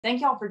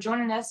Thank y'all for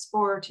joining us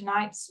for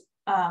tonight's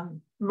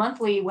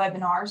monthly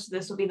webinars.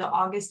 This will be the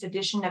August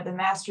edition of the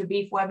Master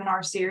Beef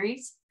webinar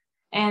series.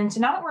 And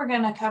tonight we're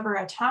going to cover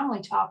a timely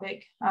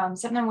topic,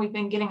 something we've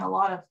been getting a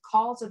lot of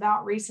calls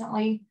about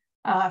recently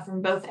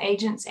from both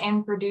agents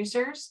and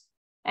producers,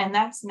 and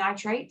that's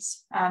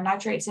nitrates,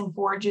 nitrates in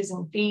forages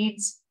and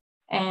feeds.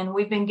 And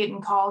we've been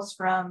getting calls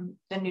from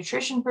the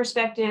nutrition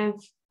perspective,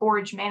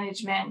 forage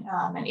management,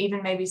 and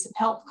even maybe some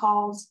health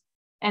calls.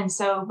 And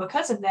so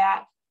because of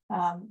that,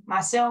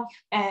 myself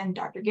and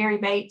Dr. Gary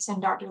Bates and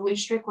Dr. Lew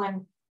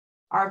Strickland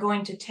are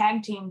going to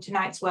tag team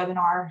tonight's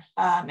webinar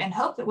and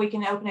hope that we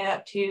can open it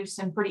up to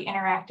some pretty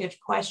interactive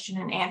question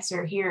and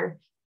answer here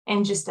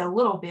in just a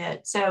little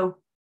bit. So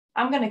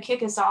I'm going to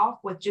kick us off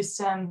with just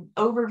some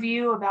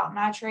overview about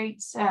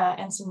nitrates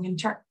and some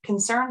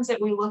concerns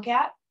that we look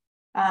at.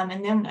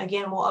 And then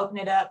again, we'll open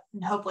it up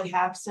and hopefully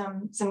have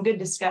some good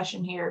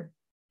discussion here.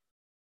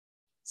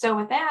 So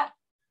with that,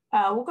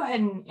 we'll go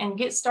ahead and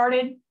get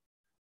started.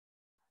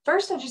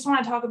 First, I just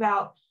want to talk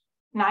about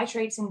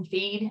nitrates in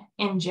feed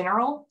in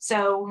general.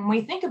 So when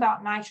we think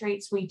about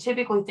nitrates, we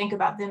typically think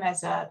about them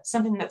as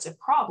something that's a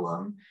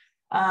problem,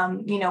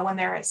 when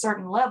they're at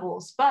certain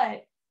levels,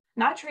 but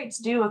nitrates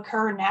do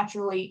occur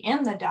naturally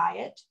in the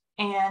diet,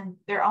 and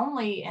they're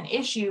only an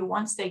issue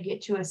once they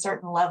get to a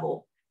certain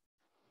level.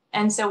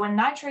 And so when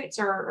nitrates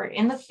are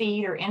in the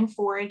feed or in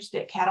forage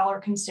that cattle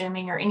are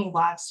consuming or any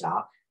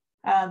livestock,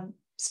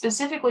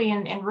 specifically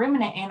in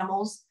ruminant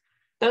animals,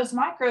 those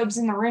microbes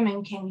in the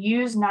rumen can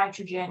use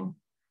nitrogen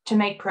to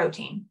make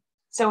protein.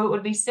 So it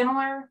would be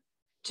similar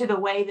to the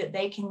way that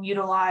they can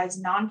utilize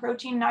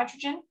non-protein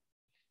nitrogen.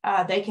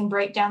 They can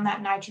break down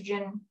that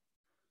nitrogen,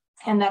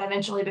 and that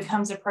eventually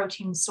becomes a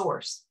protein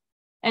source.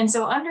 And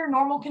so under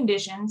normal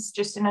conditions,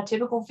 just in a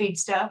typical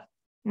feedstuff,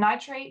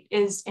 nitrate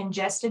is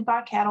ingested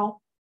by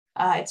cattle.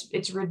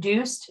 It's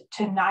reduced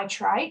to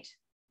nitrite,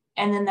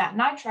 and then that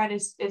nitrite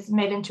is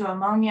made into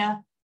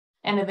ammonia,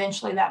 and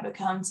eventually that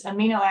becomes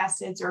amino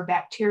acids or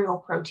bacterial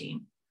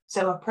protein.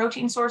 So a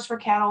protein source for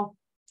cattle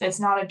that's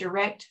not a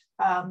direct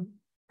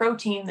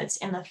protein that's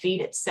in the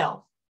feed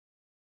itself.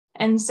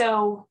 And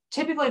so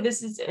typically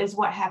this is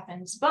what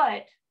happens.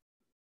 But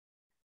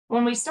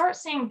when we start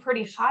seeing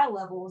pretty high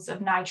levels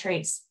of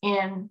nitrates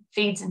in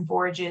feeds and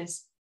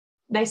forages,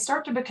 they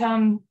start to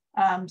become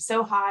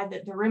so high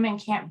that the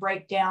rumen can't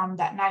break down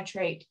that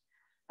nitrate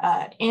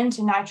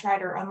into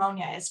nitrite or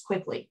ammonia as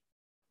quickly.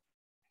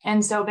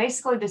 And so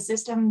basically the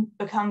system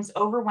becomes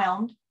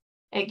overwhelmed.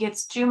 It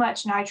gets too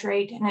much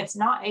nitrate, and it's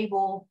not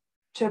able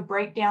to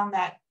break down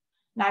that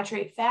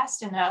nitrate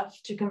fast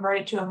enough to convert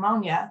it to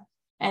ammonia.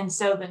 And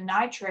so the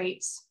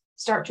nitrates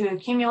start to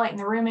accumulate in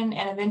the rumen,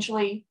 and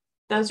eventually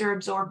those are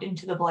absorbed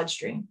into the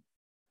bloodstream.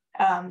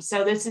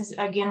 So this is,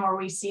 again, where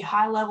we see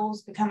high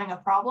levels becoming a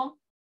problem.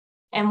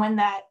 And when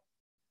that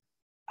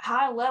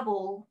high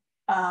level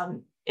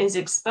is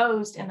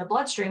exposed in the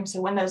bloodstream,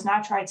 so when those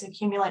nitrites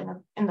accumulate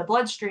in the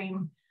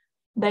bloodstream,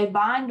 they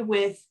bind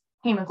with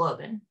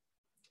hemoglobin.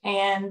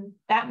 And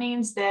that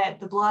means that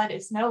the blood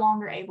is no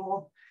longer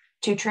able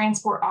to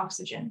transport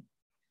oxygen.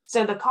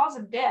 So the cause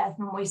of death,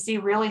 when we see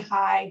really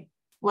high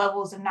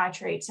levels of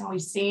nitrates and we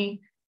see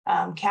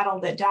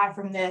cattle that die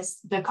from this,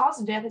 the cause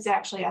of death is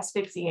actually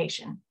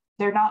asphyxiation.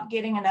 They're not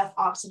getting enough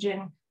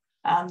oxygen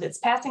that's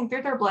passing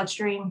through their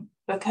bloodstream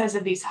because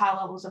of these high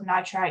levels of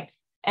nitrite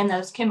and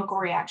those chemical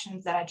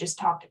reactions that I just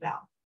talked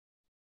about.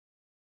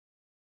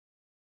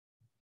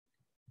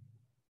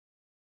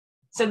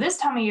 So this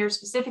time of year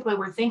specifically,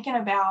 we're thinking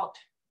about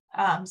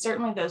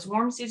certainly those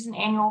warm season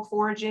annual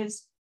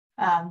forages.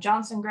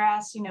 Johnson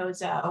grass,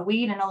 is a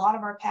weed in a lot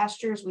of our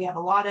pastures. We have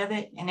a lot of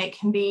it, and it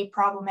can be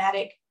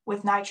problematic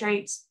with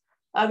nitrates.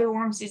 Other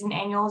warm season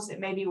annuals that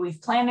maybe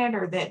we've planted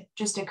or that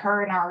just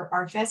occur in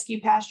our fescue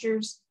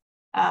pastures,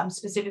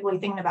 specifically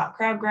thinking about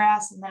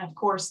crabgrass, and then of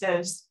course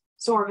those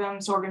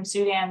sorghum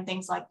Sudan,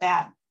 things like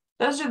that.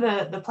 Those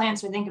are the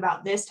plants we think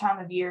about this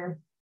time of year,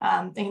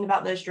 thinking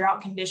about those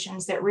drought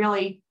conditions that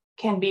really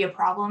can be a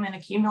problem and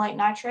accumulate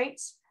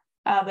nitrates.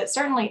 But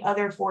certainly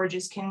other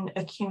forages can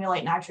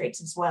accumulate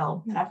nitrates as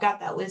well. And I've got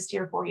that list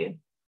here for you.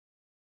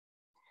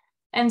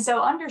 And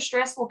so under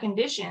stressful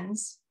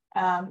conditions,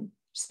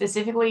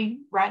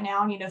 specifically right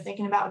now,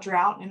 thinking about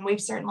drought, and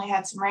we've certainly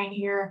had some rain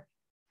here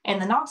in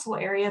the Knoxville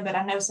area, but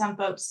I know some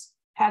folks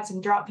had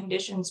some drought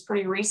conditions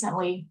pretty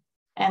recently,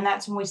 and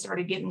that's when we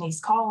started getting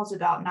these calls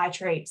about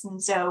nitrates.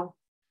 And so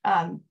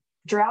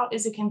drought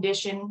is a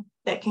condition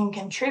that can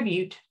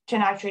contribute to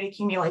nitrate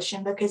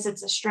accumulation because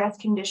it's a stress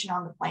condition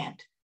on the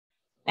plant.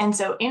 And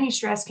so any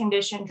stress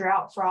condition,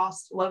 drought,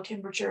 frost, low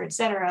temperature, et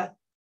cetera,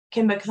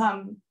 can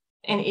become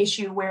an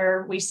issue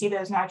where we see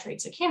those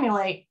nitrates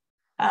accumulate.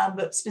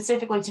 But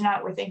specifically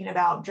tonight, we're thinking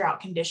about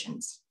drought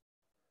conditions.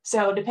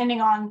 So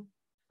depending on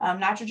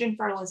nitrogen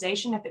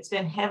fertilization, if it's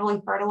been heavily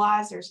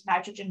fertilized, there's a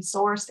nitrogen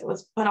source that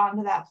was put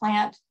onto that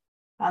plant,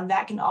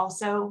 that can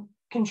also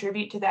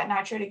contribute to that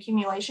nitrate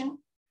accumulation.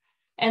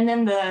 And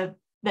then the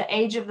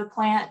age of the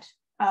plant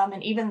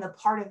and even the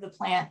part of the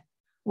plant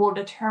will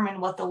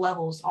determine what the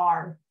levels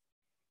are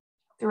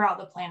throughout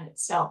the plant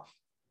itself.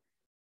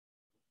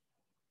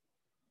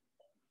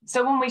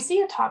 So when we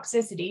see a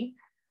toxicity,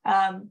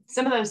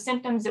 some of those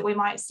symptoms that we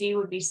might see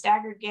would be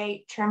staggered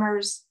gait,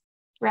 tremors,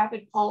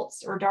 rapid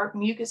pulse, or dark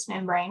mucous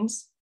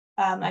membranes.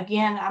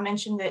 Again, I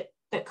mentioned that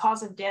the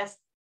cause of death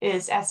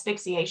is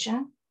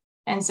asphyxiation.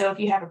 And so if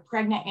you have a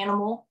pregnant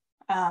animal,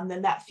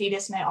 then that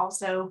fetus may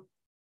also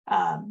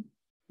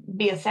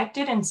be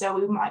affected. And so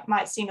we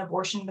might see an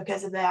abortion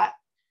because of that.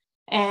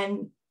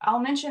 And I'll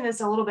mention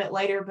this a little bit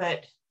later,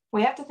 but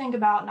we have to think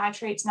about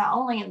nitrates not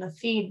only in the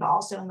feed, but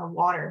also in the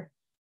water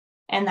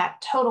and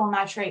that total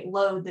nitrate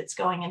load that's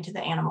going into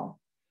the animal.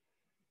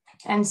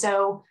 And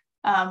so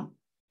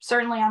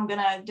certainly I'm going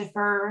to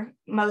defer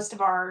most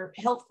of our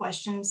health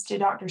questions to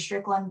Dr.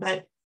 Strickland,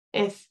 but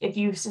if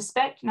you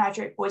suspect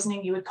nitrate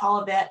poisoning, you would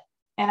call a vet.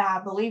 And I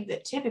believe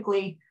that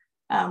typically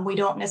we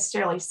don't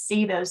necessarily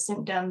see those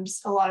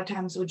symptoms. A lot of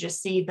times we'll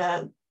just see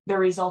the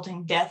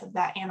resulting death of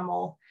that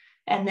animal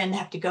and then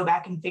have to go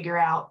back and figure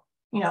out,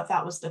 if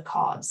that was the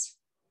cause.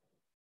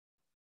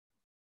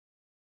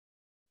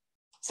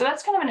 So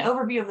that's kind of an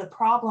overview of the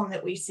problem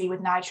that we see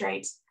with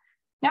nitrates.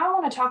 Now I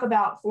want to talk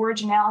about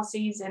forage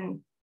analyses and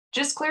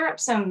just clear up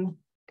some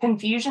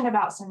confusion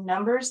about some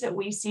numbers that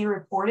we see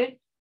reported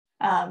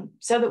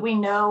so that we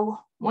know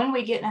when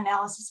we get an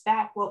analysis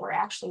back what we're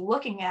actually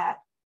looking at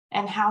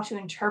and how to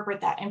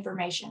interpret that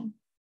information.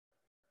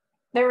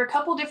 There are a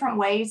couple different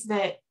ways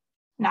that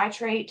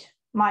nitrate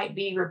might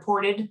be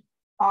reported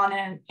on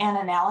an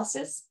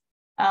analysis.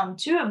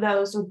 Two of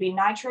those would be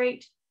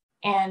nitrate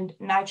and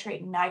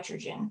nitrate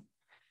nitrogen.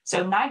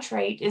 So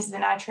nitrate is the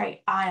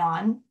nitrate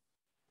ion,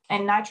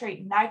 and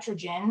nitrate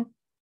nitrogen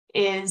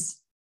is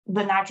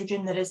the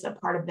nitrogen that is a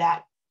part of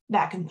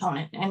that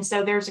component. And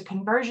so there's a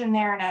conversion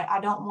there, and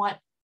I don't want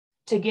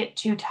to get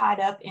too tied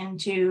up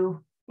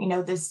into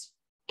this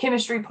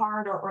chemistry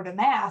part or the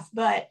math,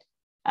 but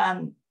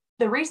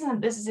the reason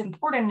that this is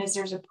important is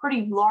there's a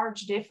pretty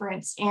large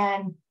difference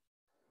in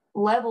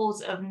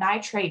levels of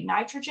nitrate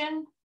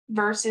nitrogen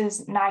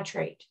versus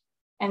nitrate.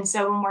 And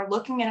so when we're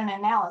looking at an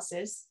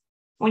analysis,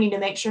 we need to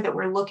make sure that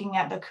we're looking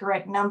at the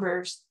correct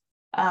numbers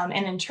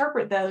and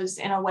interpret those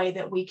in a way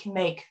that we can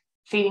make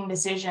feeding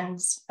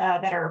decisions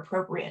that are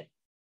appropriate.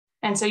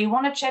 And so you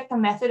want to check the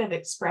method of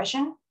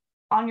expression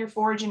on your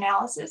forage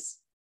analysis.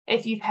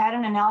 If you've had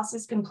an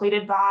analysis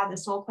completed by the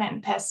Soil Plant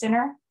and Pest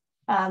Center,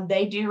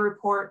 they do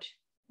report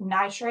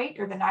nitrate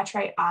or the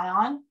nitrate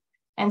ion.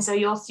 And so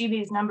you'll see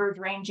these numbers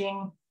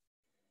ranging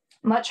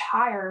much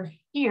higher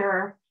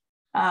here.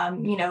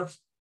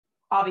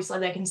 Obviously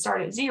they can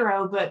start at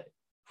 0, but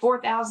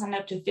 4,000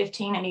 up to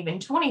 15 and even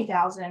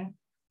 20,000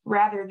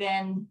 rather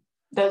than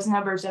those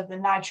numbers of the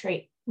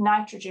nitrate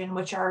nitrogen,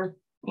 which are,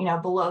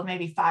 below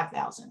maybe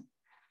 5,000.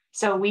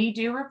 So we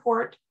do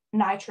report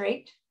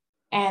nitrate,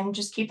 and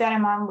just keep that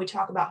in mind when we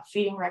talk about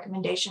feeding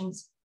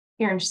recommendations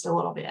here in just a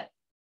little bit.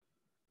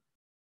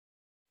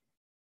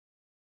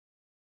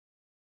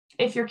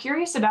 If you're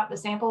curious about the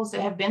samples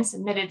that have been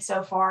submitted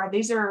so far,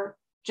 these are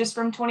just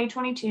from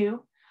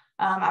 2022.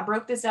 I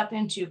broke this up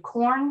into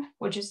corn,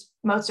 which is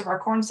most of our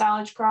corn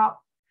silage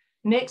crop,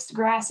 mixed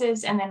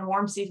grasses, and then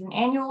warm season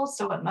annuals.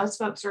 So what most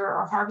folks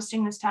are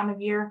harvesting this time of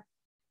year.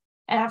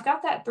 And I've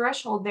got that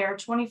threshold there,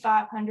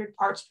 2,500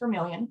 parts per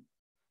million.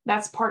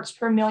 That's parts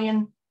per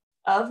million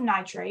of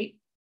nitrate.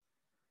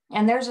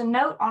 And there's a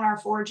note on our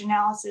forage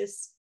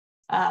analysis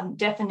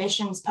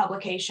definitions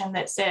publication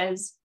that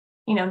says,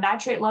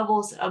 nitrate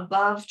levels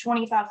above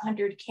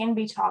 2,500 can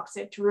be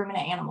toxic to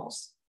ruminant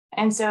animals.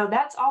 And so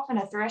that's often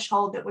a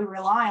threshold that we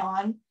rely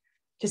on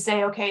to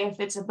say, okay, if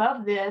it's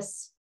above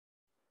this,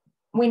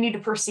 we need to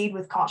proceed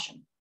with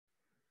caution.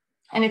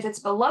 And if it's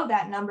below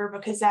that number,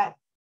 because that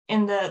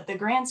in the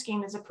grand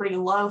scheme is a pretty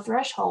low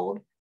threshold,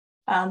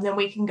 then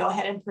we can go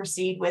ahead and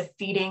proceed with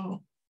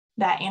feeding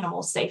that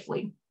animal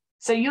safely.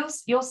 So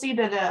you'll see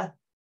that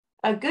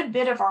a good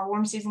bit of our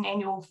warm season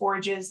annual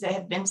forages that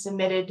have been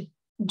submitted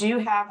do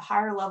have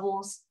higher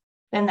levels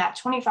than that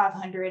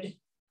 2,500.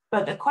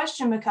 But the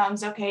question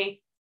becomes, okay,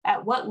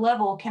 at what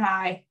level can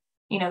I,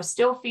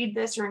 still feed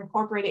this or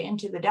incorporate it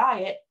into the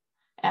diet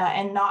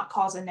and not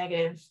cause a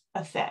negative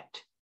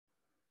effect?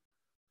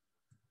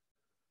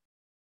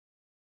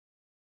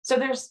 So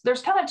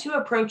there's kind of two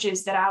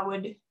approaches that I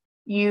would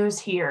use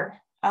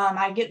here.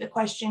 I get the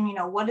question,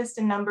 what is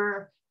the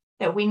number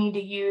that we need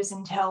to use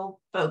and tell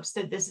folks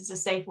that this is a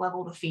safe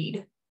level to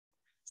feed?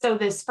 So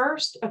this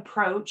first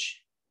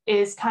approach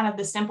is kind of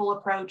the simple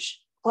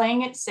approach,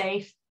 playing it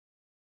safe,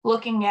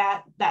 looking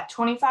at that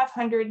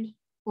 2,500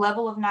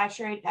 level of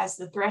nitrate as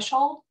the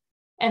threshold,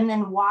 and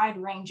then wide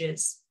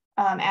ranges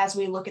as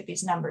we look at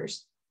these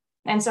numbers.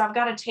 And so I've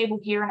got a table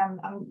here, and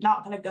I'm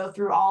not going to go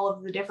through all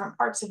of the different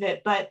parts of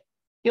it, but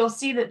you'll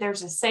see that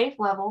there's a safe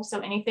level, so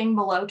anything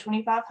below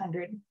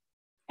 2,500.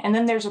 And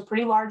then there's a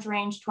pretty large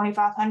range,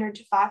 2,500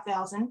 to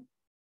 5,000.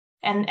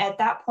 And at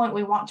that point,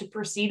 we want to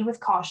proceed with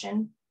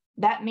caution.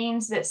 That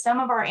means that some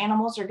of our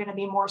animals are going to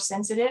be more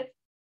sensitive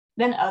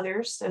than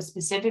others. So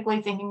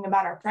specifically thinking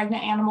about our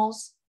pregnant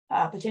animals,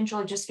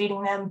 potentially just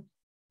feeding them,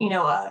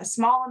 a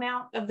small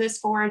amount of this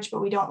forage,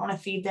 but we don't want to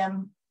feed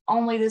them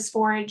only this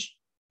forage.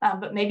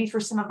 but maybe for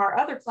some of our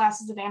other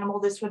classes of animal,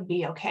 this would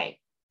be okay.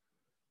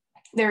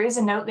 There is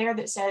a note there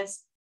that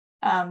says,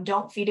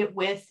 don't feed it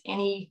with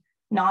any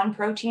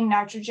non-protein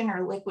nitrogen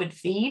or liquid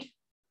feed.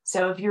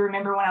 So if you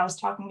remember when I was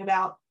talking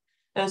about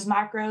those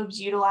microbes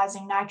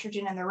utilizing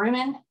nitrogen in the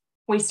rumen,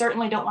 we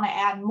certainly don't want to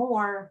add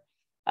more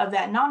of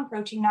that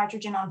non-protein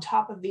nitrogen on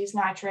top of these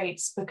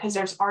nitrates, because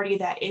there's already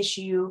that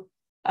issue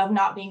of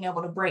not being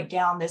able to break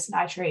down this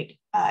nitrate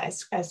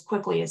as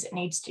quickly as it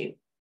needs to.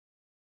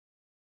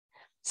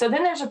 So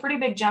then there's a pretty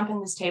big jump in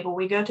this table.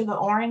 We go to the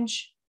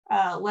orange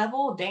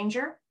level of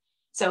danger.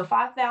 So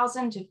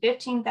 5,000 to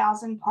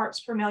 15,000 parts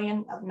per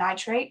million of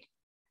nitrate.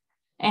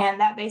 And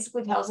that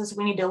basically tells us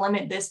we need to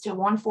limit this to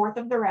 1/4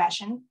 of the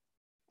ration.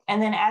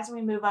 And then as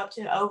we move up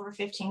to over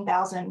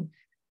 15,000,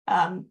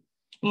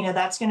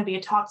 that's going to be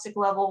a toxic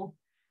level.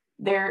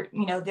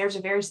 There's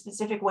a very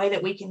specific way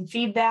that we can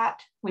feed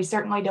that. We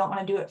certainly don't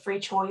want to do it free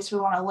choice. We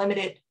want to limit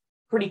it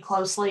pretty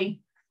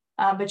closely.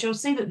 But you'll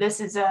see that this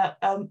is a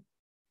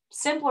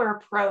simpler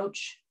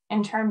approach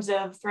in terms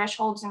of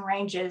thresholds and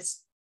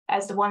ranges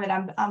as the one that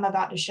I'm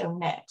about to show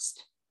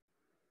next.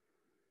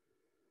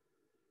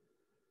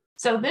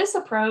 So this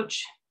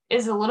approach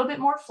is a little bit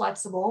more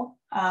flexible.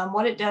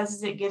 What it does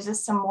is it gives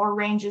us some more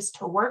ranges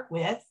to work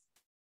with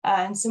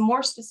and some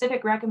more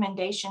specific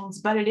recommendations,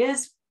 but it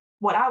is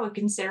what I would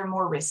consider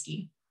more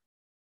risky.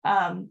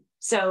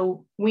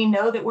 So we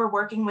know that we're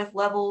working with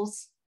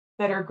levels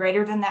that are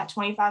greater than that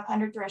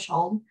 2,500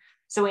 threshold.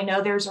 So we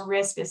know there's a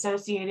risk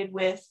associated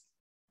with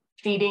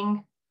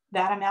feeding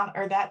that amount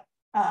or that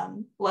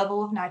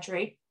level of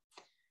nitrate.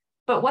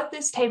 But what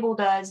this table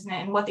does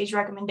and what these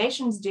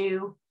recommendations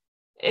do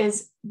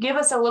is give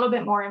us a little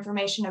bit more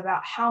information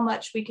about how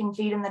much we can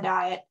feed in the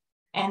diet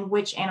and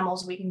which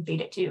animals we can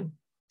feed it to.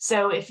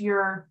 So if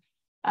you're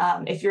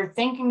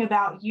thinking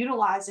about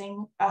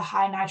utilizing a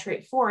high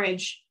nitrate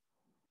forage,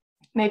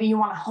 maybe you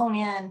want to hone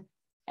in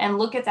and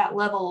look at that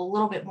level a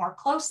little bit more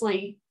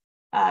closely,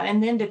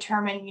 and then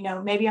determine,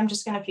 maybe I'm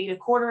just going to feed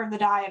 1/4 of the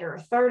diet or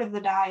 1/3 of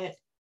the diet,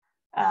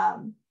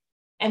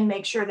 and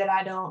make sure that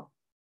I don't,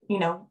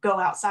 go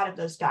outside of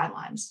those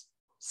guidelines.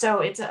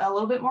 So it's a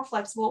little bit more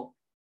flexible,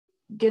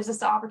 gives us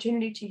the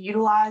opportunity to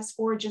utilize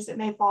forages that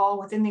may fall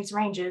within these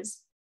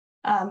ranges,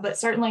 but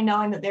certainly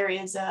knowing that there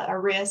is a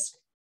risk.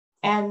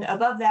 And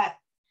above that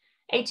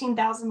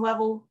 18,000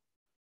 level,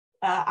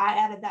 I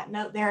added that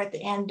note there at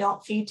the end,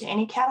 don't feed to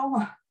any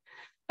cattle.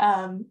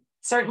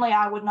 Certainly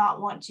I would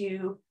not want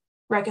to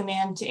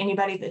recommend to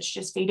anybody that's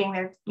just feeding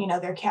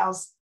their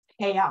cows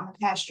hay out in the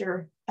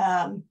pasture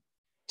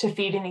to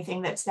feed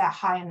anything that's that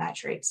high in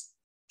nitrates.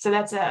 So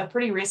that's a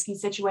pretty risky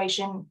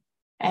situation,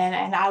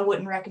 and I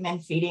wouldn't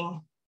recommend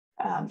feeding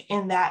at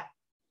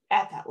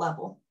that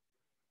level.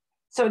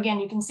 So again,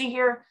 you can see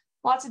here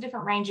lots of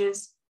different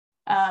ranges,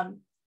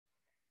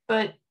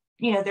 but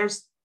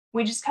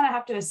we just kind of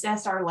have to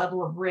assess our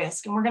level of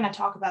risk, and we're going to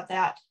talk about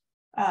that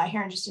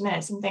here in just a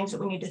minute, some things that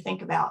we need to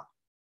think about.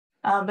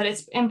 But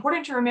it's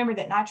important to remember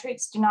that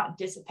nitrates do not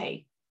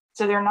dissipate.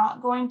 So they're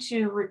not going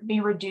to be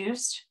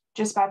reduced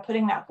just by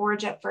putting that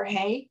forage up for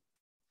hay.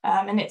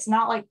 And it's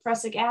not like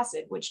prussic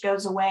acid, which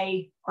goes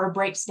away or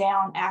breaks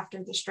down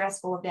after the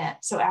stressful event.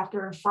 So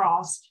after a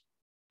frost,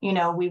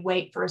 we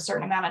wait for a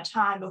certain amount of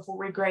time before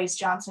we graze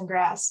Johnson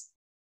grass.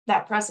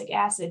 That prussic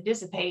acid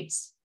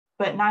dissipates,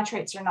 but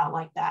nitrates are not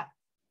like that.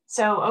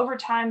 So over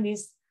time,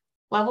 these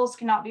levels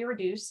cannot be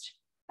reduced.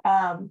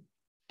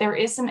 There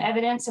is some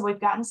evidence, and we've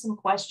gotten some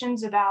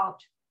questions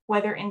about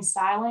whether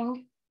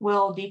ensiling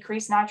will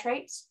decrease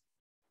nitrates.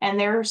 And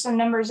there are some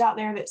numbers out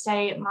there that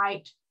say it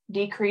might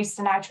decrease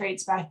the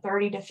nitrates by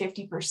 30 to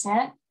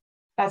 50%.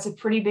 That's a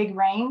pretty big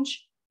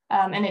range.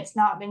 And it's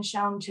not been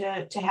shown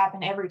to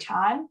happen every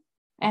time.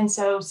 And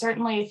so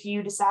certainly if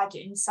you decide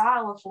to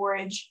ensile a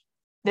forage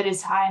that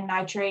is high in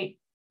nitrate,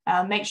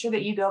 make sure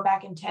that you go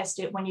back and test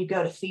it when you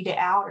go to feed it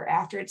out or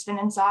after it's been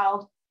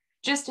ensiled,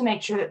 just to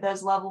make sure that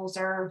those levels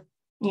are,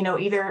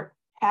 either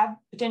have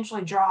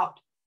potentially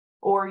dropped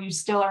or you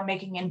still are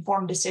making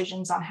informed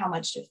decisions on how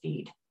much to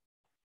feed.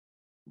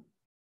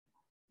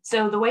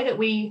 So the way that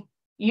we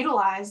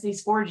utilize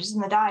these forages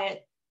in the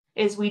diet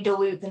is we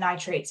dilute the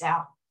nitrates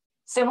out,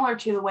 similar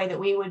to the way that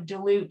we would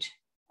dilute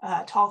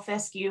tall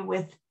fescue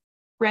with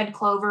red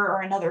clover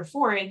or another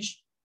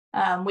forage.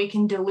 We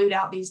can dilute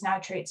out these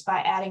nitrates by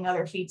adding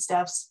other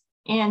feedstuffs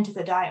into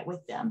the diet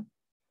with them.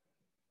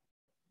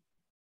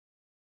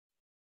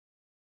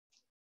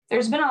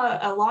 There's been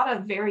a lot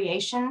of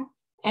variation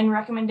in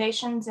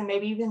recommendations and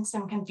maybe even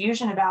some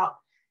confusion about,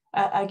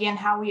 again,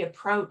 how we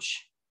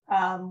approach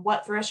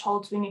what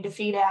thresholds we need to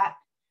feed at.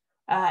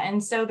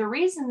 And so the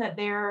reason that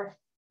there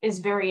is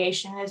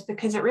variation is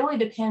because it really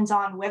depends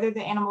on whether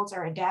the animals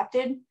are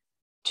adapted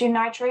to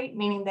nitrate,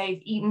 meaning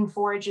they've eaten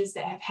forages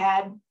that have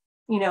had,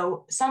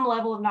 some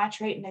level of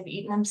nitrate and they've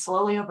eaten them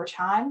slowly over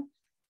time,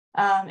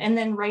 and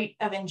then rate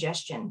of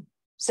ingestion.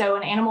 So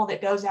an animal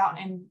that goes out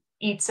and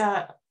eats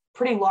a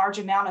pretty large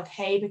amount of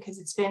hay because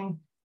it's been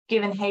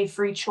given hay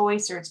free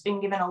choice or it's been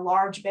given a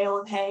large bale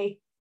of hay,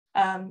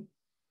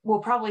 we'll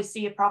probably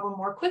see a problem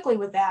more quickly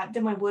with that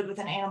than we would with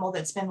an animal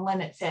that's been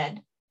limit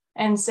fed.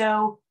 And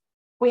so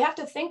we have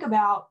to think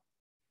about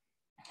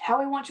how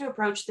we want to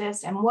approach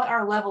this and what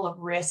our level of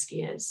risk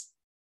is.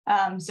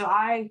 So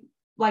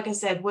like I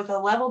said, with a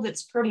level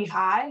that's pretty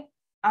high,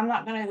 I'm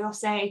not going to go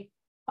say,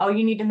 oh,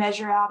 you need to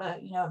measure out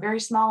a very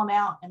small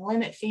amount and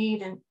limit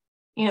feed. And,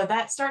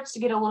 that starts to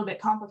get a little bit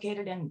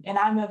complicated. And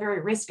I'm a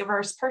very risk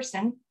averse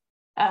person.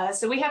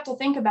 So we have to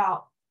think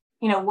about,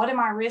 what am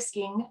I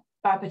risking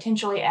by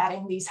potentially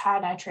adding these high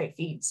nitrate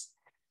feeds?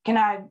 Can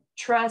I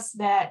trust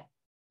that,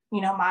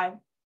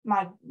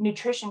 my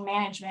nutrition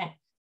management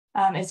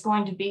is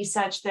going to be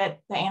such that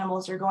the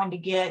animals are going to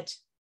get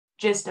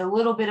just a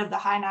little bit of the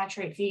high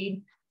nitrate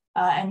feed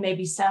and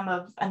maybe some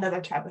of another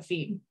type of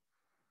feed?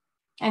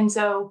 And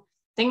so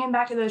thinking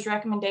back to those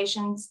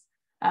recommendations,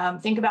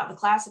 think about the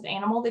class of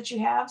animal that you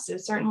have. So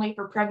certainly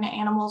for pregnant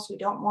animals, we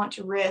don't want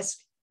to risk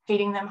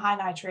feeding them high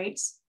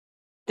nitrates.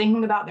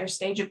 Thinking about their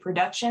stage of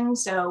production.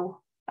 So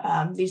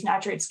these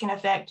nitrates can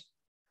affect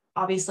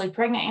obviously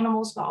pregnant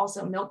animals, but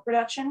also milk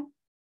production.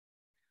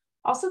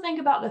 Also think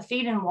about the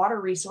feed and water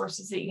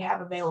resources that you have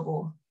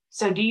available.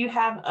 So do you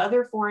have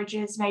other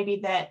forages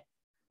maybe that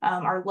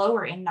are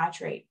lower in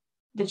nitrate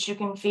that you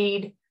can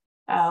feed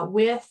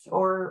with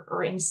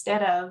or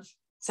instead of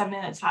something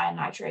that's high in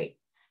nitrate?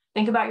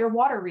 Think about your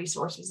water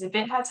resources. If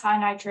it has high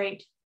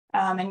nitrate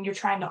and you're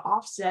trying to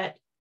offset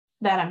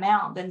that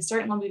amount, then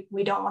certainly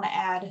we don't want to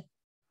add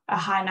a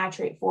high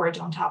nitrate forage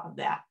on top of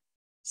that.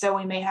 So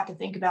we may have to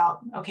think about,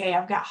 okay,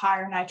 I've got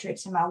higher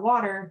nitrates in my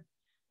water,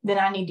 then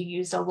I need to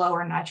use a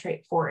lower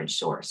nitrate forage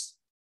source.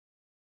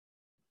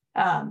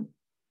 So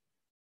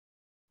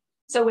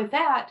with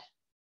that,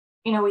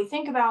 we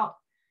think about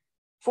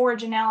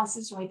forage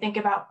analysis when we think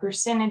about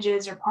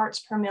percentages or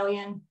parts per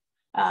million,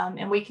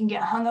 and we can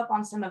get hung up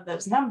on some of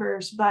those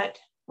numbers, but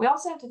we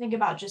also have to think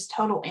about just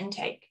total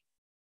intake.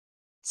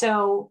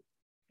 So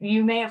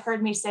you may have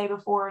heard me say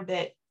before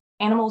that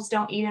animals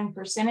don't eat in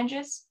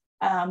percentages,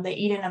 they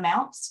eat in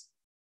amounts.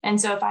 And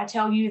so if I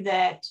tell you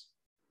that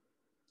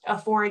a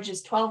forage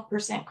is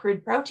 12%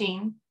 crude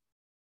protein,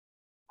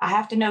 I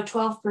have to know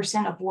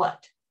 12% of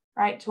what,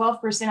 right?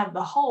 12% of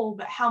the whole,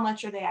 but how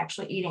much are they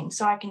actually eating?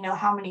 So I can know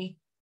how many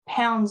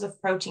pounds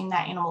of protein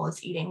that animal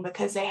is eating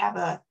because they have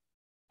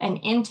an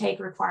intake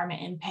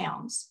requirement in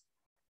pounds.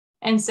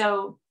 And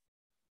so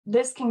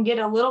this can get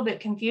a little bit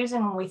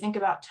confusing when we think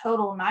about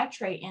total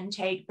nitrate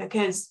intake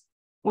because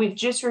we've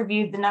just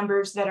reviewed the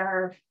numbers that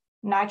are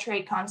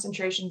nitrate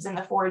concentrations in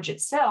the forage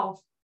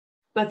itself.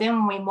 But then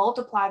when we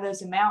multiply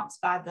those amounts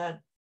by the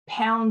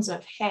pounds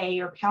of hay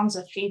or pounds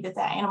of feed that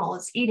that animal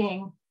is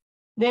eating,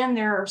 then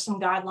there are some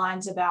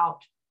guidelines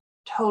about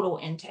total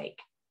intake.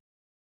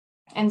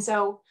 And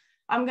so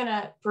I'm going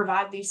to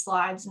provide these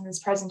slides in this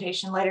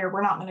presentation later.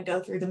 We're not going to go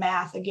through the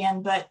math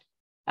again, but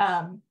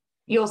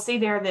you'll see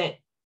there that,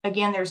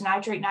 again, there's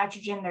nitrate,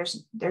 nitrogen,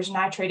 there's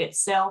nitrate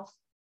itself.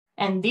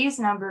 And these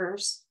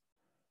numbers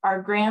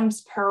are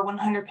grams per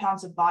 100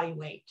 pounds of body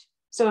weight.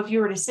 So if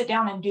you were to sit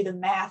down and do the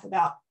math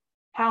about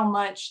how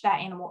much that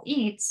animal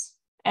eats,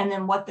 and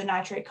then what the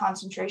nitrate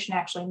concentration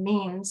actually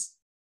means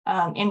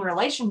in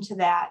relation to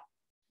that,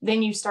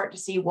 then you start to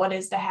see what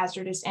is the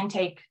hazardous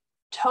intake,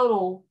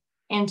 total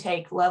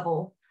intake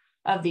level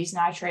of these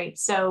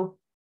nitrates. So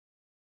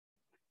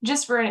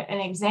just for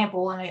an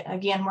example, and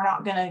again, we're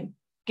not going to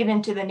get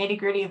into the nitty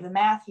gritty of the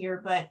math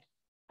here, but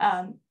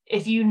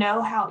if you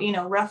know how,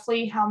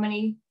 roughly how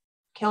many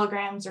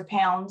kilograms or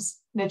pounds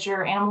that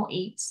your animal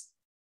eats,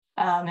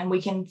 and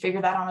we can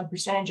figure that on a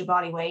percentage of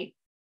body weight,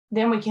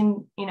 then we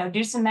can,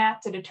 do some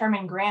math to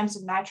determine grams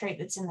of nitrate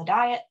that's in the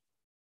diet,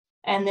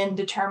 and then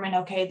determine,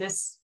 okay,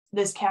 this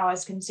cow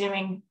is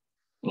consuming,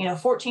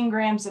 14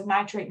 grams of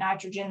nitrate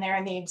nitrogen there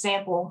in the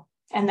example,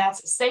 and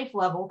that's a safe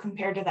level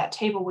compared to that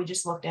table we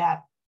just looked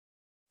at.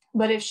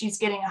 But if she's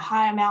getting a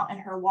high amount in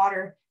her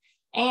water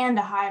and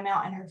a high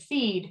amount in her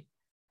feed,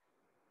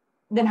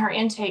 then her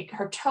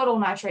total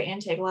nitrate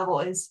intake level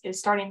is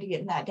starting to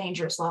get in that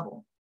dangerous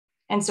level.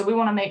 And so we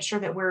want to make sure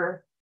that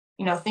we're,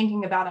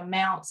 thinking about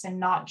amounts and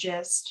not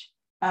just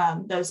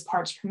those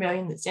parts per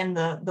million that's in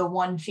the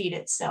one feed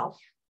itself.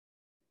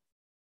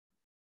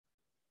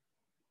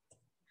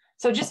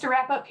 So just to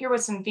wrap up here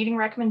with some feeding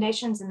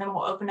recommendations, and then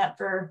we'll open up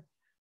for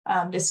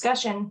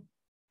discussion.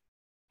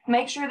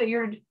 Make sure that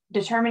you're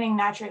determining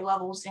nitrate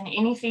levels in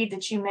any feed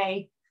that you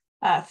may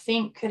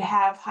think could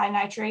have high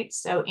nitrates.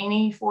 So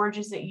any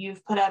forages that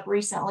you've put up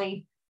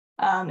recently,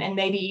 and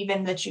maybe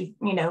even that you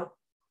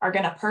are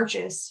going to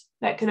purchase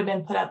that could have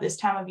been put up this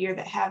time of year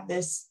that have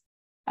this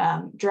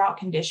drought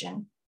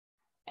condition.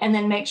 And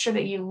then make sure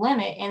that you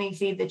limit any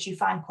feed that you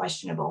find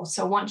questionable.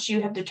 So once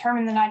you have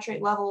determined the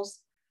nitrate levels,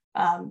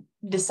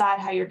 decide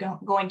how you're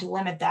going to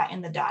limit that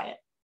in the diet.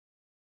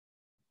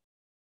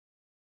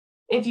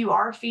 If you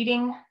are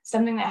feeding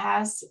something that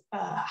has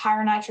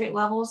higher nitrate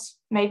levels,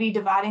 maybe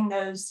dividing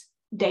those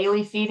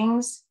daily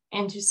feedings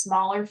into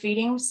smaller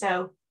feedings.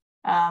 So,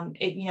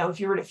 if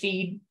you were to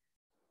feed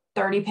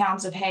 30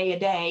 pounds of hay a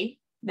day,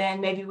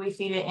 then maybe we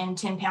feed it in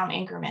 10-pound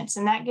increments.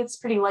 And that gets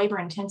pretty labor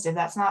intensive.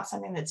 That's not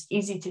something that's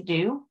easy to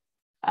do.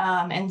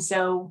 And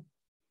so,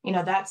 you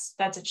know, that's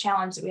a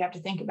challenge that we have to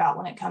think about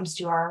when it comes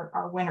to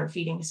our winter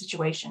feeding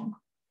situation.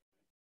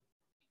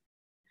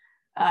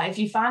 If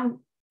you find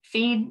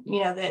feed,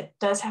 you know, that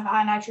does have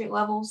high nitrate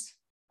levels,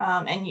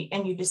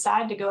 and you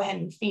decide to go ahead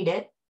and feed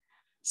it,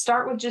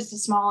 start with just a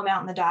small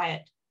amount in the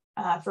diet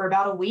for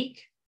about a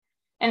week.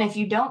 And if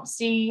you don't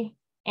see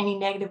any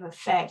negative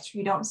effects, or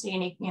you don't see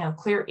any, you know,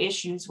 clear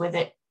issues with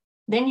it,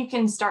 then you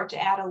can start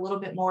to add a little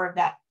bit more of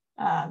that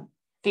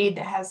feed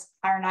that has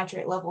higher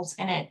nitrate levels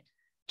in it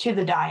to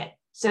the diet.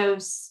 So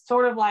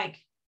sort of like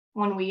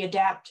when we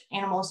adapt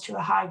animals to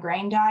a high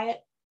grain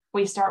diet,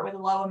 we start with a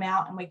low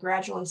amount and we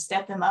gradually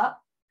step them up.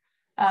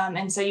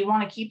 And so you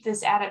want to keep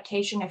this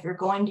adaptation. If you're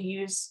going to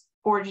use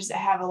forages that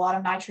have a lot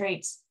of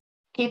nitrates,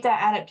 keep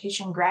that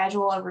adaptation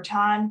gradual over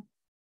time,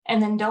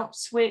 and then don't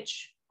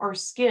switch or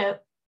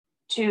skip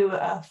to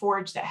a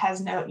forage that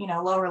has no, you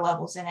know, lower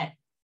levels in it.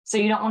 So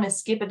you don't want to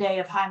skip a day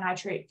of high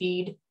nitrate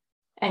feed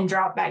and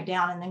drop back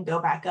down and then go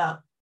back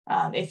up.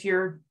 If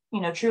you're,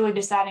 you know, truly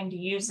deciding to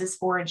use this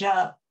forage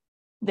up,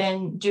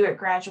 then do it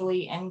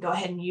gradually and go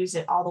ahead and use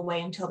it all the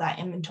way until that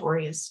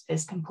inventory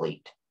is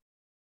complete.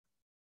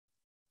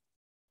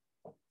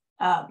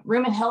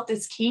 Rumen health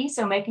is key.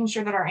 So making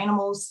sure that our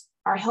animals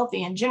are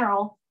healthy in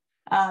general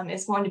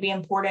is going to be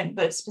important,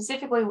 but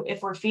specifically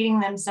if we're feeding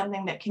them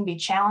something that can be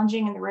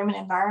challenging in the rumen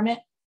environment,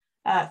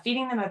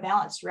 feeding them a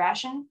balanced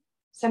ration,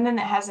 something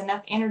that has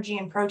enough energy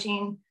and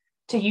protein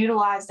to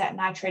utilize that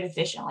nitrate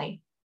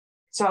efficiently.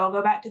 So I'll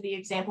go back to the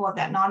example of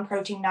that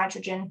non-protein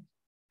nitrogen.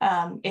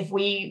 If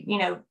we, you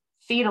know,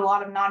 feed a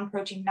lot of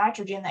non-protein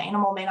nitrogen, the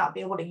animal may not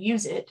be able to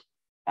use it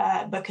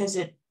because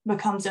it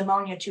becomes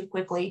ammonia too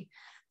quickly.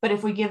 But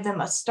if we give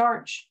them a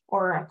starch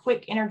or a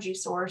quick energy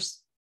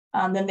source,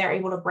 then they're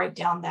able to break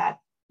down that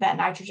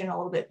nitrogen a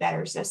little bit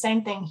better. So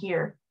same thing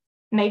here.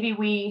 Maybe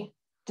we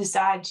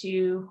decide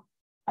to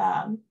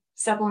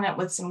supplement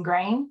with some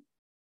grain,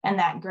 and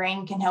that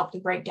grain can help to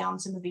break down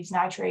some of these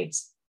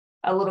nitrates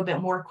a little bit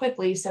more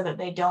quickly so that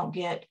they don't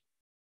get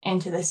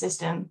into the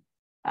system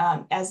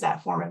as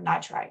that form of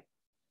nitrite.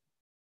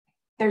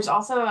 There's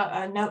also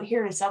a note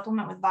here to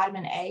supplement with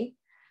vitamin A.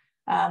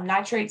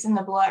 Nitrates in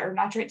the blood or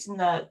nitrates in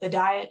the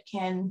diet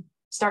can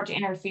start to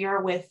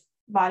interfere with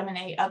vitamin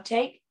A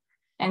uptake.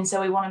 And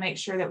so we want to make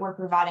sure that we're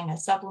providing a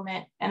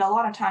supplement. And a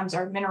lot of times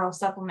our mineral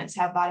supplements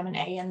have vitamin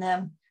A in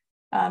them,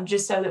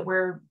 just so that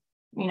we're,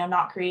 you know,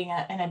 not creating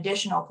an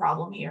additional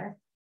problem here.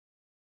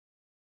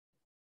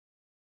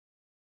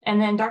 And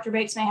then Dr.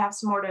 Bates may have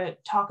some more to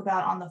talk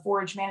about on the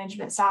forage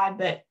management side,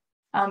 but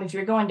if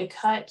you're going to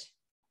cut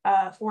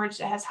forage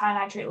that has high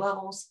nitrate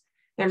levels,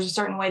 there's a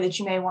certain way that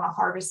you may want to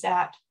harvest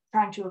that,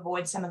 trying to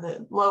avoid some of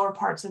the lower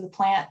parts of the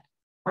plant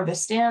or the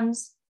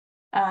stems.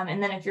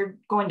 And then if you're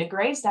going to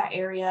graze that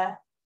area,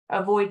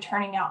 avoid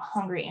turning out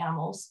hungry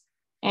animals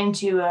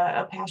into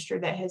a pasture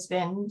that has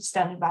been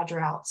stunted by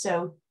drought.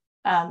 So,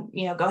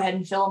 you know, go ahead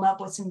and fill them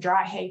up with some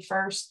dry hay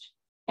first,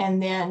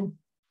 and then,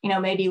 you know,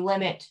 maybe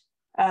limit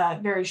a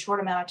very short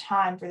amount of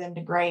time for them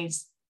to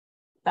graze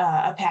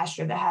a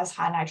pasture that has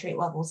high nitrate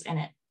levels in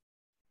it.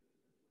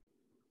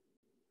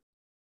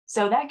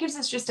 So that gives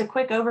us just a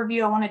quick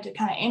overview. I wanted to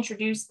kind of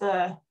introduce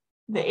the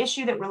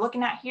issue that we're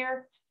looking at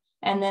here,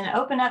 and then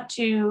open up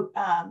to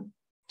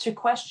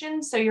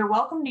questions. So you're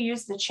welcome to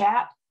use the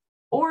chat,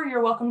 or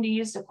you're welcome to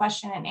use the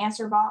question and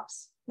answer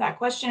box. That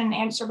question and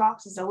answer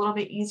box is a little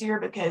bit easier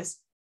because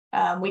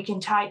we can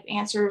type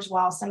answers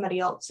while somebody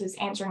else is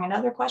answering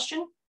another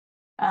question.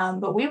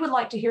 But we would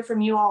like to hear from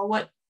you all.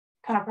 What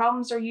kind of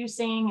problems are you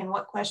seeing, and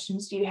what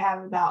questions do you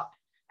have about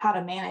how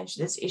to manage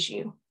this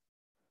issue?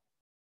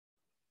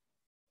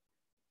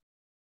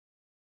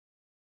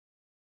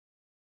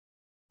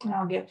 And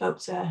I'll give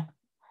folks a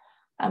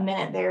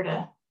minute there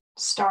to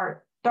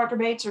start. Dr.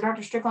 Bates or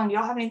Dr. Strickland, do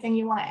y'all have anything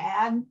you want to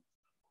add?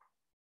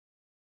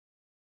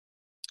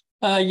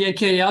 Yeah,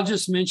 Katie, I'll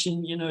just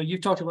mention, you know,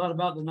 you've talked a lot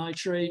about the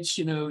nitrates,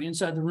 you know,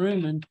 inside the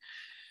room. And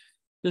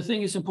the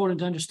thing that's important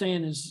to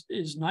understand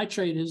is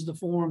nitrate is the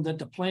form that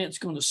the plant's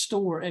going to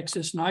store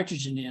excess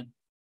nitrogen in.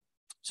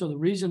 So the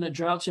reason that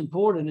drought's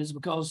important is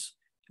because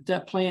if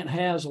that plant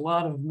has a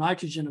lot of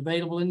nitrogen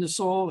available in the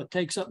soil, it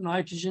takes up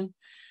nitrogen,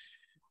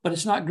 but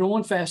it's not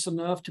growing fast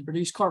enough to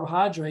produce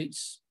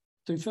carbohydrates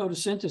through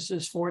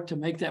photosynthesis for it to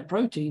make that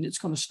protein. It's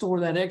going to store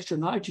that extra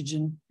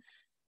nitrogen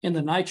in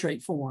the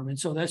nitrate form. And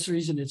so that's the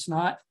reason it's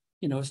not,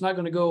 you know, it's not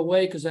going to go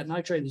away, because that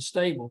nitrate is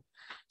stable.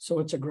 So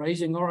it's a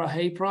grazing or a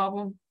hay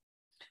problem.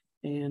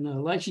 And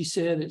like she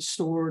said, it's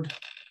stored,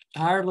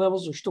 higher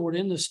levels are stored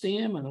in the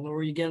stem, and the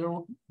lower you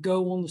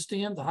go on the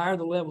stem, the higher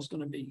the level is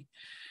going to be.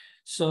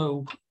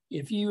 So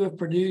if you have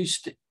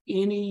produced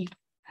any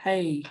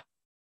hay,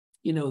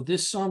 you know,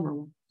 this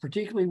summer,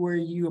 particularly where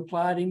you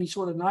applied any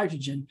sort of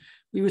nitrogen,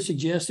 we would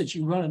suggest that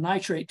you run a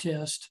nitrate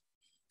test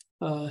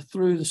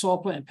through the Soil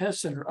Plant and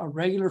Pest Center. A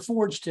regular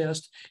forage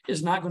test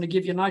is not going to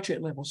give you a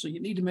nitrate level. So you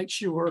need to make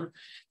sure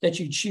that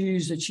you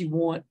choose that you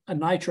want a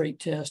nitrate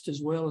test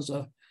as well as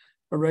a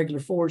a regular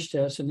forage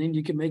test, and then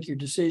you can make your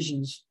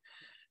decisions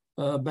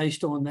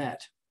based on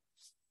that.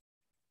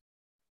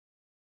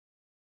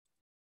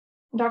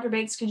 Dr.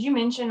 Bates, could you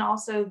mention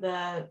also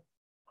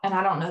and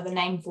I don't know the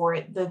name for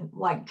it, the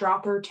like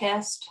dropper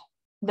test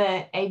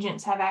that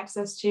agents have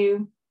access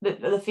to,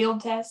 the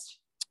field test?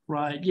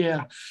 Right,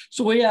 yeah.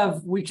 So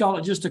we call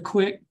it just a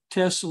quick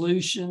test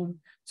solution.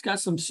 It's got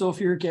some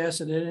sulfuric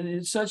acid in it, and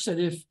it's such that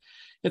if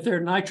there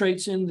are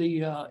nitrates in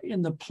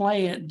the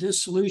plant,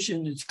 this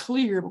solution is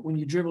clear, but when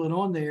you dribble it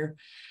on there,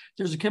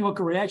 there's a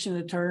chemical reaction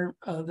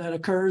that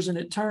occurs, and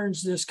it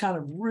turns this kind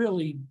of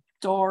really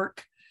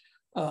dark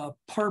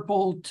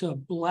purple to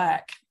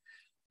black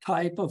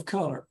type of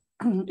color.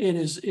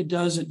 It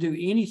doesn't do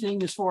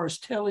anything as far as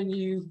telling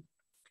you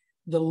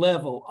the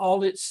level.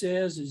 All it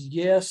says is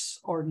yes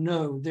or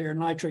no, there are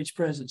nitrates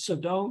present. So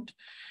don't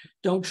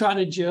try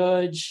to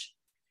judge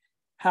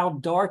how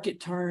dark it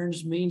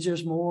turns means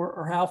there's more,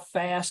 or how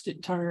fast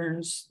it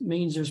turns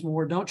means there's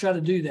more. Don't try to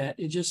do that.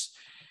 It just,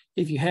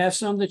 if you have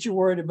some that you're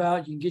worried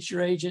about, you can get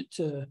your agent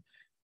to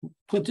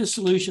put this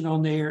solution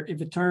on there.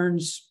 If it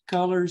turns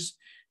colors,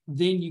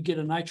 then you get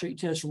a nitrate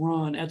test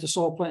run at the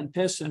Soil Plant and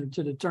Pest Center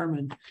to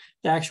determine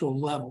the actual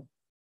level.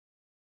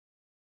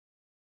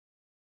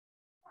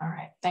 All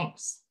right,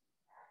 thanks.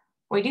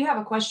 We do have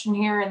a question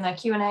here in the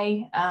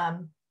Q&A.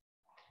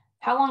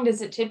 How long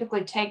does it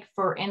typically take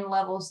for N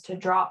levels to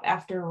drop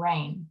after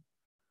rain?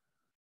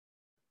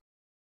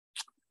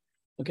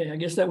 Okay, I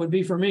guess that would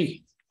be for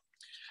me.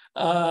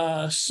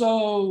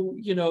 So,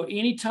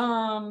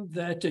 anytime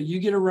that you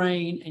get a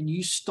rain and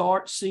you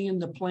start seeing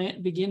the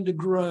plant begin to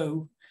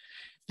grow,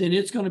 then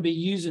it's going to be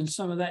using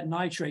some of that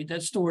nitrate,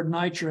 that stored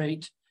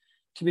nitrate,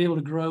 to be able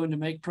to grow and to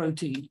make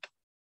protein.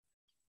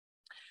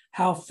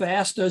 How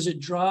fast does it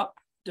drop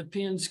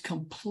depends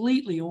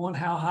completely on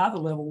how high the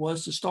level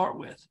was to start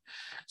with.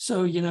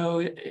 So,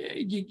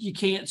 you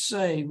can't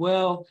say,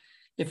 well,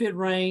 if it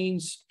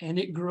rains and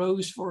it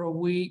grows for a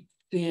week,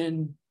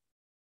 then,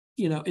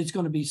 it's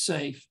going to be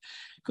safe.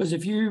 Because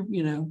if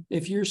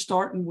you're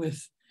starting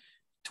with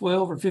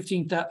 12 or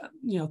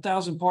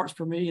 15,000 parts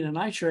per million of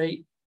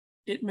nitrate,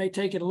 it may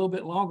take it a little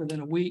bit longer than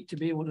a week to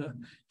be able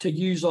to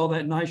use all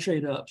that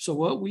nitrate up. So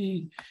what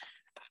we,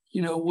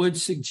 would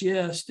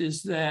suggest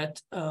is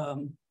that,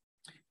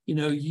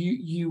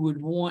 you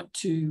would want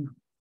to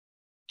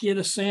get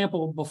a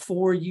sample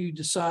before you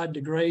decide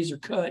to graze or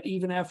cut,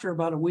 even after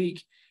about a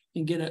week,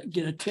 and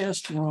get a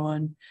test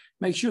run.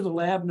 Make sure the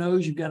lab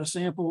knows you've got a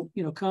sample,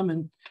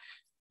 coming,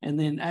 and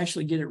then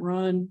actually get it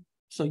run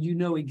so you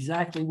know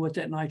exactly what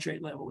that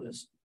nitrate level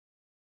is.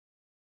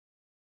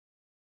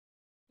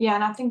 Yeah,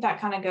 and I think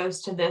that kind of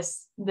goes to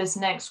this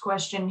next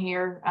question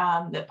here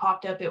that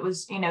popped up. It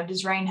was,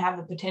 does rain have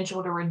the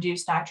potential to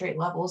reduce nitrate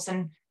levels?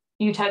 And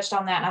you touched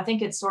on that. And I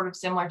think it's sort of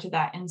similar to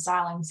that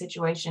ensiling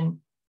situation.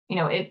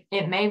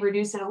 It may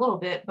reduce it a little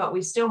bit, but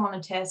we still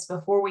want to test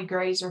before we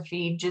graze or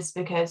feed, just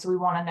because we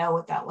want to know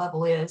what that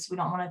level is. We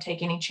don't want to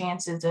take any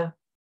chances of,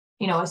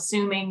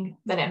 assuming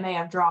that it may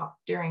have dropped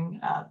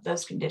during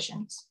those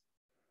conditions.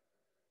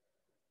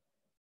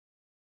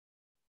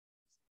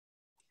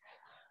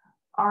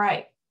 All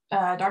right.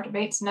 Dr.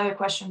 Bates, another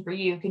question for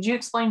you. Could you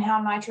explain how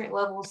nitrate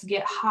levels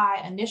get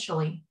high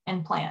initially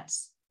in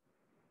plants?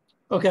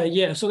 Okay,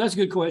 yeah, so that's a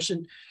good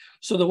question.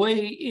 So the way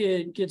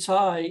it gets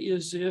high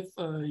is if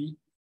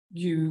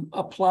you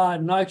apply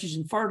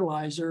nitrogen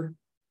fertilizer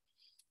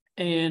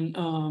and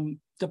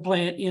the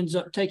plant ends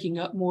up taking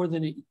up more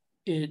than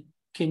it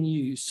can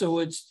use. So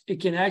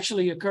it can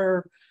actually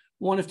occur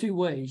one of two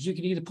ways. You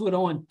can either put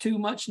on too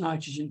much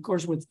nitrogen. Of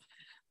course, with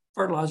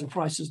fertilizer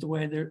prices the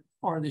way they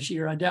are this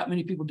year, I doubt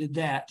many people did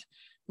that.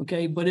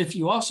 Okay, but if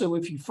you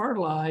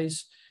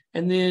fertilize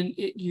and then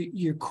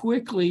you're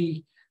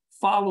quickly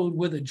followed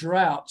with a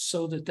drought,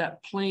 so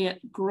that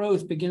plant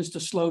growth begins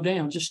to slow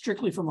down just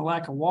strictly from a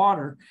lack of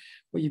water,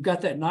 where you've got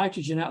that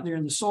nitrogen out there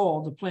in the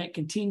soil, the plant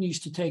continues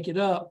to take it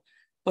up,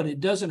 but it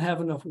doesn't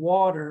have enough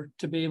water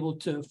to be able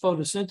to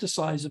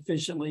photosynthesize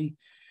efficiently,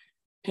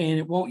 and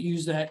it won't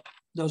use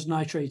those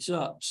nitrates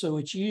up. So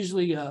it's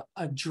usually a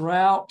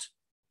drought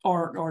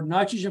or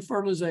nitrogen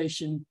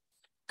fertilization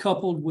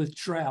coupled with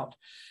drought.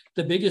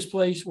 The biggest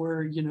place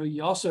where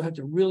you also have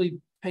to really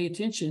pay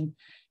attention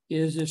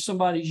is if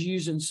somebody's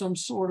using some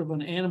sort of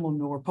an animal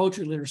manure,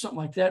 poultry litter, something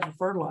like that for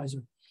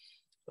fertilizer.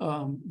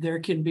 There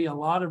can be a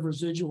lot of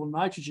residual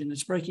nitrogen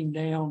that's breaking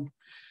down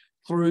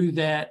through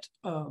that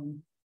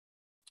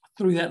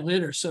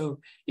litter. So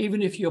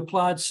even if you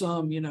applied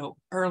some,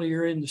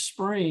 earlier in the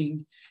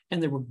spring,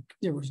 and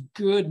there was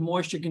good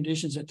moisture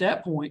conditions at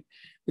that point,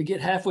 we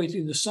get halfway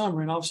through the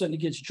summer and all of a sudden it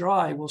gets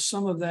dry. Well,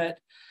 some of that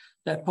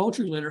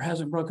poultry litter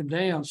hasn't broken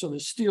down, so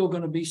there's still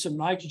going to be some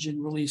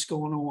nitrogen release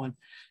going on.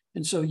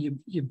 And so you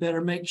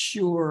better make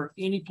sure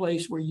any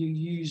place where you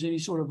use any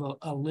sort of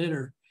a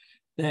litter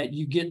that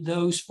you get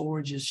those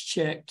forages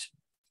checked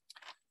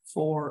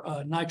for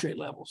nitrate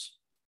levels.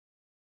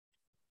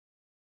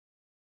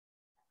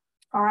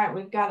 All right,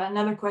 we've got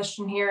another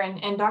question here.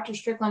 And Dr.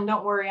 Strickland,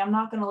 don't worry, I'm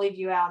not going to leave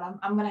you out.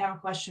 I'm going to have a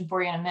question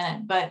for you in a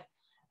minute. But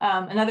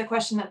Another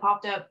question that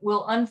popped up,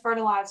 will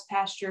unfertilized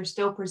pasture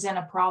still present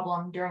a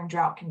problem during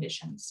drought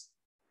conditions?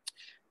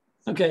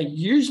 Okay,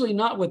 usually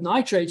not with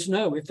nitrates,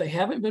 no. If they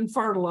haven't been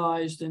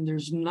fertilized, then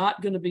there's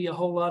not going to be a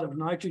whole lot of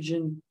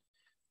nitrogen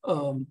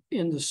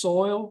in the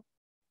soil.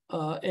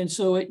 And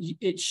so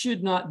it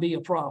should not be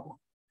a problem.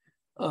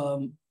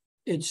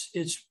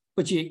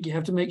 But you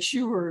have to make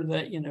sure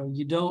that,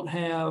 you don't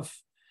have,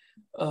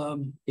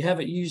 you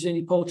haven't used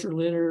any poultry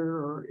litter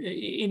or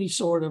any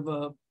sort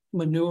of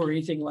manure or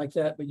anything like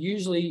that. But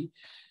usually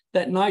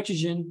that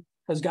nitrogen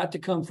has got to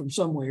come from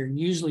somewhere. And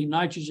usually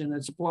nitrogen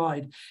that's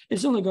applied,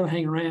 it's only going to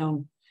hang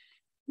around,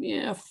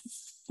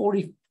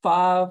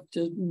 45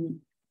 to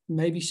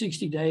maybe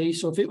 60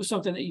 days. So if it was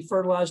something that you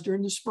fertilized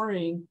during the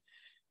spring,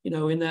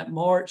 in that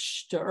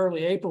March to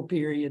early April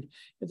period,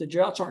 if the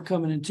droughts aren't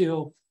coming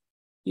until,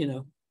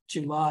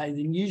 July,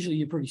 then usually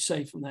you're pretty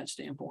safe from that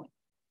standpoint.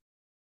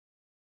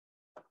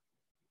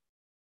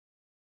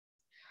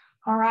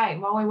 All right,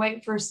 while we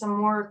wait for some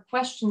more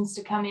questions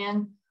to come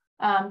in,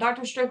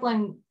 Dr.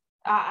 Strickland,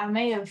 I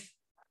may have,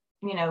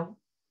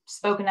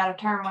 spoken out of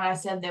turn when I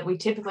said that we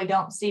typically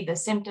don't see the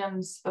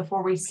symptoms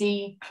before we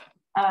see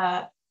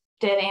dead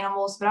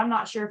animals, but I'm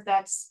not sure if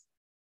that's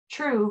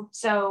true.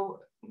 So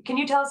can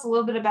you tell us a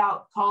little bit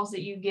about calls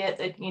that you get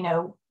that,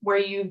 where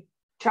you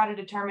try to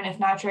determine if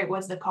nitrate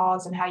was the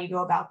cause and how you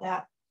go about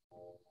that?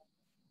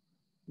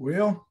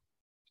 Well,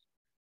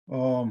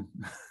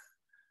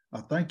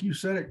 I think you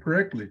said it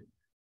correctly.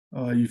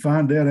 You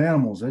find dead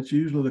animals. That's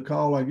usually the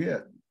call I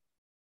get.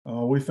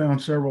 We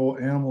found several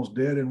animals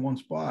dead in one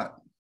spot.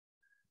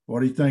 What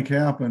do you think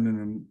happened?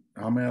 And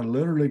I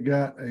literally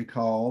got a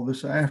call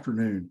this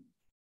afternoon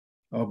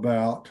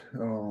about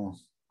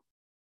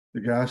the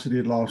guy said he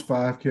had lost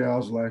 5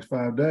 cows the last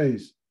 5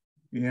 days.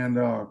 And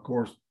of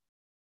course,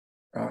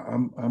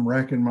 I'm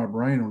racking my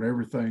brain on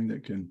everything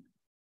that can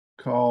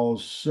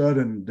cause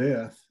sudden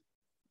death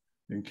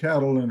in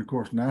cattle. And of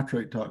course,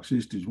 nitrate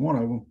toxicity is one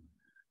of them.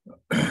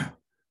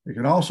 It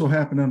can also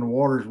happen in the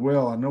water as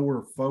well. I know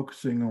we're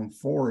focusing on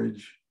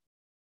forage,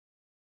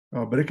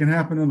 but it can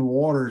happen in the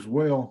water as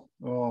well.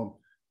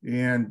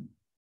 And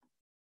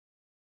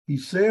he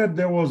said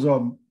there was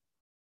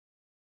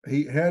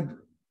he had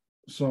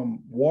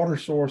some water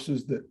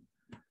sources that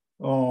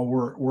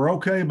were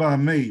okay by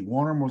me.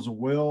 One of them was a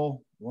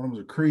well, one of them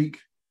was a creek,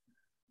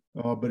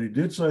 but he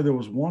did say there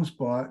was one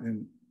spot,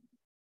 and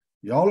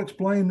y'all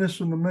explain this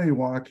one to me,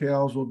 why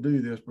cows will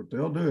do this, but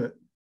they'll do it.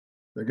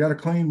 They got a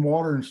clean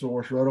watering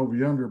source right over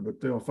yonder,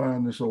 but they'll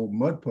find this old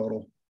mud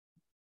puddle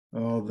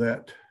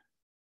that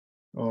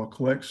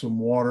collects some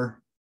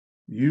water,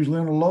 usually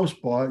in a low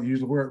spot,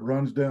 usually where it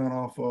runs down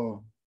off a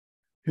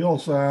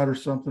hillside or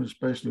something,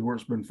 especially where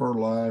it's been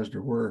fertilized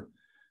or where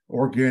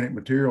organic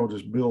material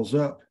just builds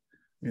up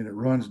and it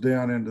runs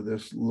down into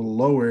this little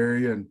low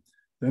area, and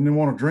then they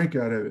want to drink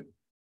out of it.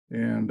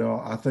 And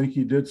I think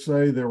he did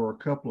say there were a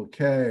couple of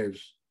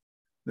calves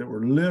that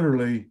were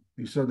literally,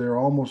 he said they were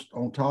almost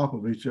on top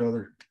of each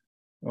other,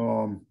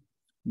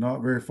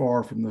 not very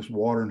far from this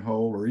watering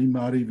hole, or he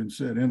might even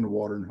sit in the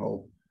watering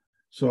hole.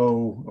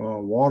 So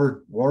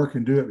water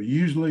can do it, but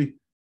usually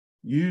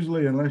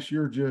unless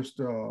you're just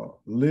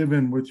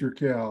living with your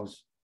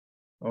cows,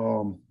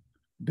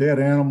 dead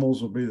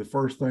animals will be the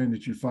first thing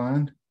that you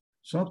find.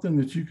 Something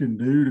that you can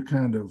do to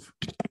kind of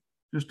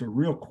just a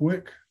real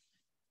quick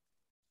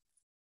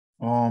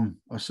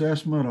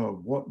assessment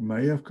of what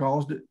may have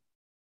caused it.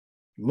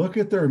 Look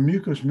at their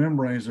mucous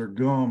membranes, their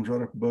gums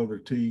right up above their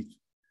teeth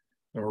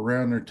or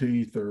around their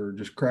teeth, or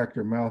just crack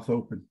their mouth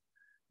open.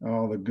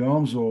 The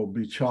gums will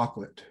be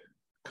chocolate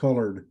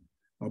colored,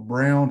 a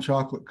brown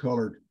chocolate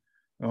colored.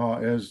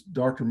 As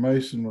Dr.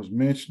 Mason was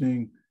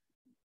mentioning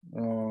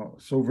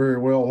so very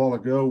well a while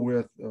ago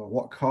with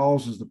what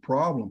causes the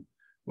problem.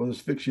 Well,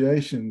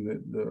 asphyxiation,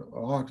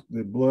 that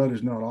the blood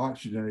is not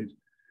oxygenated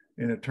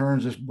and it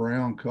turns this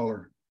brown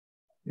color.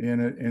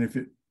 And if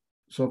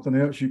something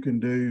else you can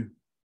do,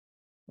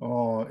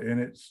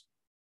 and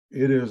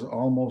it is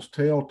almost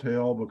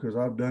telltale because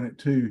I've done it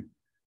too.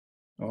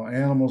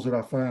 Animals that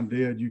I find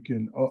dead, you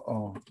can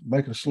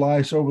make a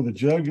slice over the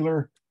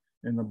jugular,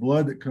 and the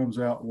blood that comes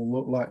out will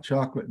look like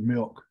chocolate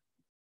milk.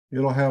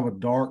 It'll have a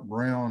dark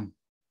brown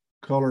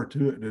color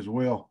to it as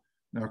well.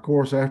 Now, of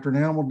course, after an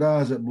animal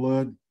dies, that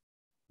blood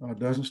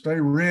doesn't stay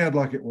red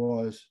like it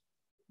was,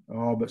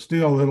 but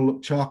still it'll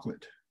look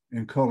chocolate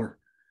in color.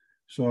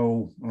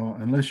 So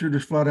unless you're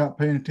just flat out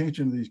paying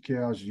attention to these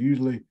cows,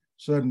 usually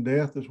sudden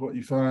death is what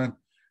you find,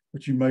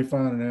 but you may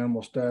find an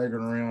animal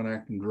staggering around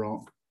acting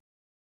drunk.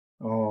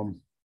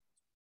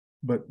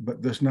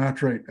 But this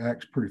nitrate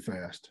acts pretty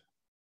fast.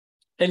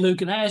 Hey, Lou,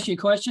 can I ask you a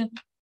question?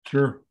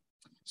 Sure.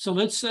 So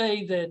let's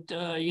say that,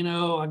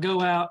 I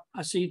go out,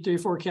 I see 3 or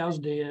 4 cows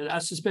dead. I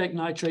suspect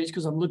nitrates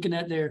because I'm looking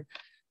at their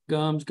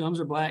gums. Gums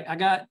are black. I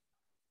got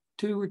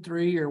 2 or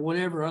 3 or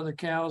whatever other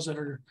cows that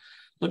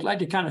look like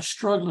they're kind of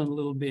struggling a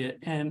little bit.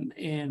 And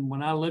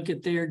when I look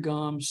at their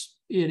gums,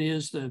 it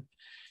is the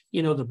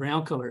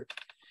brown color.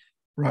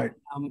 Right.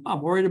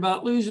 I'm worried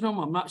about losing them.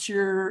 I'm not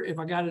sure if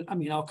I got it. I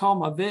mean, I'll call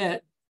my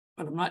vet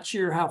but I'm not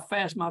sure how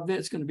fast my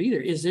vet's going to be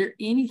there. Is there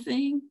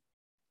anything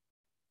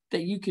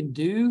that you can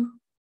do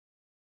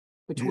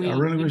between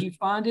when you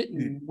find it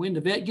and when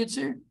the vet gets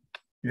there?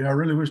 Yeah, I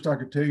really wished I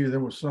could tell you there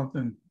was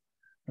something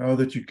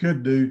that you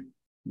could do.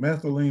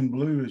 Methylene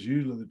blue is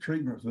usually the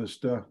treatment for this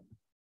stuff.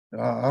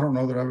 I don't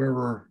know that I've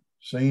ever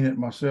seen it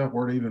myself,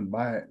 where to even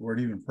buy it, where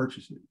to even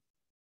purchase it.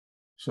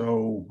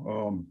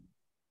 So,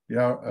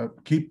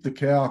 keep the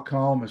cow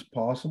calm as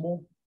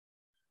possible.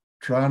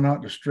 Try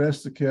not to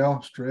stress the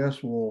cow.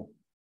 Stress will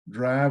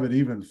drive it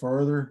even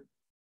further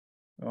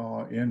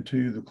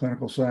into the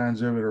clinical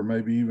signs of it, or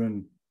maybe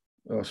even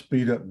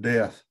speed up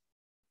death.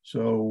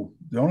 So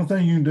the only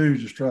thing you can do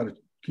is just try to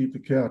keep the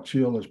cow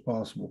chill as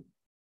possible.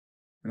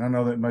 And I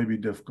know that may be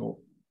difficult.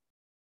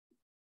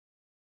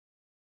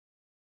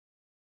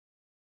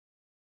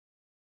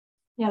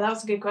 Yeah, that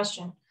was a good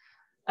question.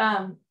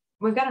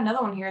 We've got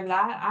another one here that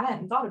I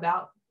hadn't thought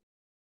about.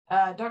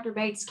 Dr.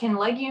 Bates, can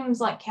legumes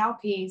like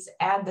cowpeas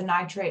add the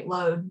nitrate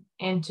load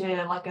into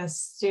like a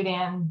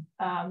Sudan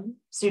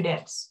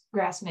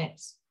grass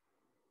mix?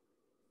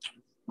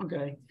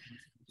 Okay.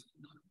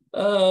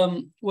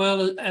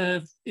 Well,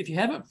 if you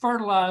haven't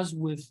fertilized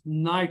with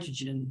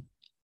nitrogen,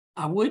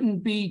 I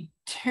wouldn't be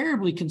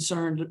terribly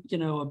concerned,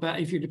 about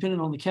if you're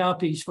dependent on the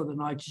cowpeas for the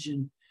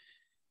nitrogen,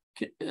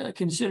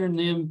 considering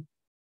them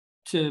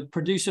to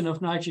produce enough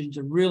nitrogen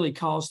to really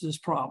cause this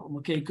problem,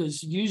 okay?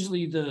 Because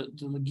usually the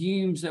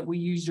legumes that we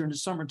use during the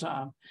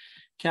summertime,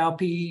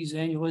 cowpeas,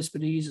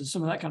 annulispides, and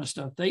some of that kind of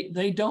stuff,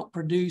 they don't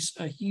produce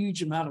a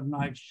huge amount of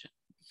nitrogen.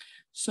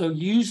 So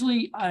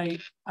usually I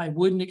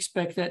wouldn't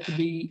expect that to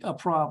be a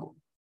problem.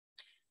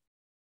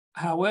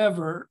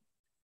 However,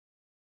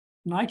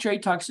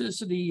 nitrate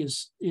toxicity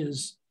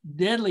is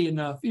deadly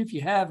enough, if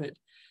you have it,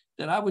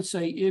 that I would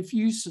say if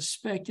you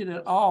suspect it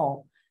at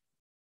all,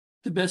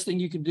 the best thing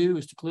you can do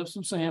is to clip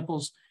some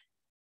samples,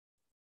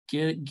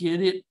 get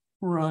it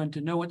run to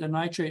know what the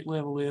nitrate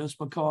level is,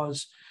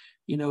 because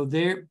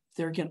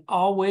there can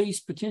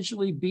always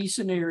potentially be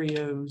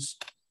scenarios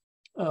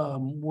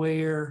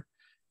where,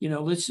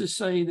 let's just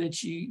say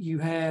that you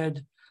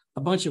had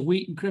a bunch of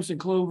wheat and crimson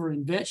clover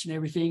and vetch and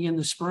everything in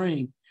the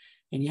spring,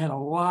 and you had a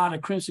lot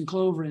of crimson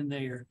clover in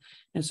there.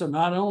 And so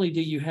not only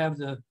do you have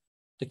the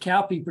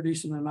cowpea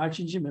producing the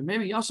nitrogen, but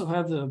maybe you also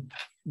have the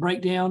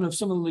breakdown of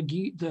some of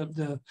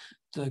the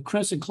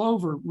crimson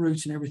clover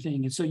roots and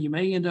everything. And so you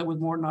may end up with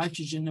more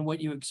nitrogen than what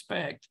you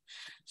expect.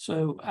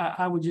 So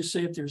I would just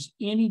say, if there's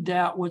any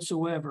doubt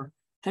whatsoever,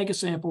 take a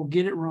sample,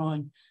 get it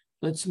run.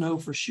 Let's know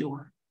for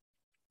sure.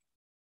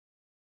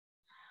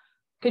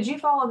 Could you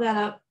follow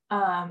that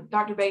up,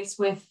 Dr. Bates,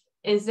 with,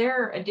 is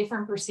there a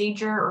different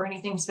procedure or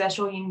anything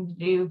special you need to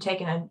do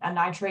taking a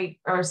nitrate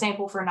or a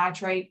sample for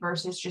nitrate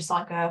versus just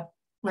like a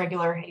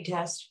regular hay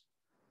test?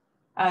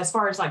 As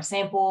far as like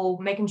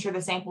making sure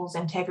the sample's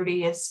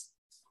integrity is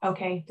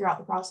okay throughout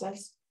the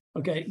process?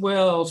 Okay,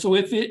 well, so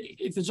if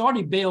it's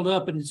already baled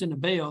up and it's in the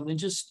bale, then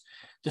just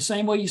the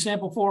same way you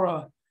sample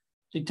for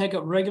to take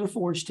a regular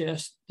forage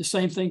test, the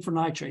same thing for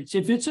nitrates.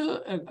 If it's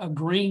a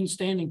green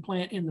standing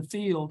plant in the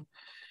field,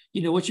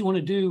 what you want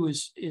to do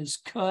is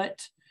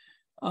cut,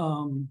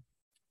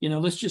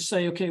 let's just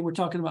say, okay, we're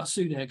talking about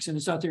Sudex and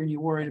it's out there and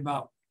you're worried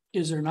about,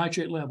 is there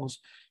nitrate levels?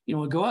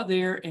 Go out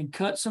there and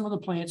cut some of the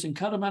plants and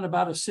cut them at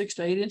about a 6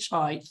 to 8 inch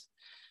height,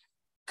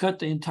 cut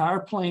the entire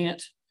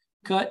plant,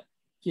 cut,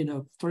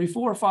 3,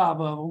 4, or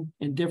 5 of them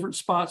in different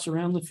spots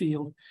around the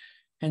field.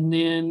 And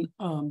then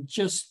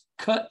just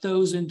cut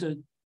those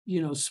into,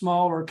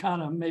 smaller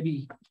kind of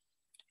maybe,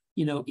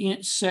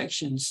 inch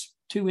sections,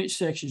 2-inch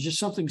sections, just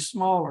something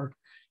smaller,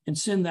 and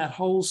send that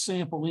whole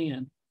sample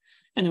in.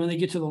 And then when they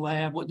get to the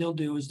lab, what they'll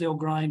do is they'll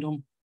grind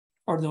them,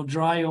 or they'll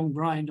dry them,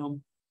 grind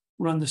them,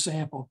 run the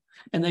sample.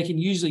 And they can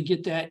usually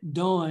get that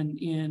done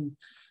in,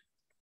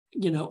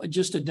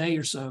 just a day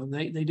or so.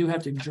 They do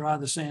have to dry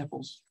the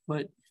samples,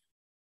 but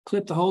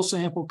clip the whole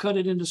sample, cut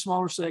it into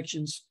smaller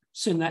sections,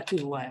 send that to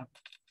the lab.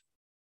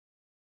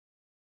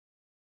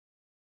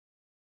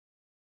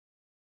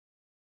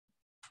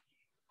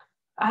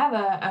 I have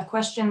a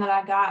question that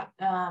I got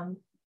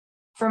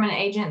from an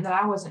agent that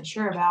I wasn't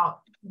sure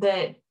about,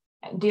 that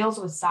deals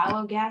with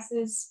silo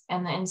gases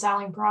and the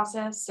ensiling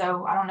process.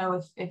 So I don't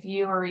know if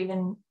you or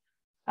even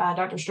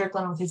Dr.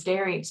 Strickland with his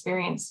dairy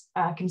experience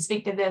can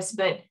speak to this,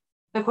 but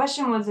the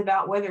question was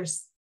about whether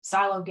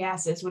silo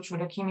gases, which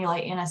would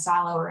accumulate in a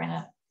silo or in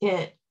a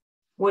pit,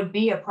 would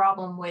be a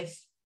problem with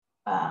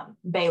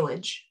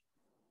baleage.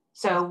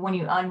 So when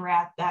you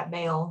unwrap that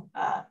bale,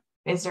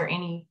 is there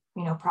any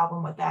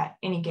problem with that?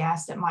 Any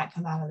gas that might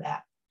come out of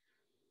that?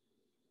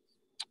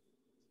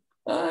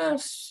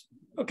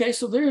 Okay,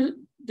 so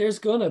there's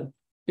going to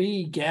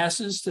be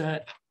gases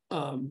that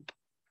are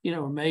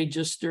made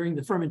just during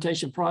the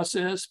fermentation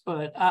process,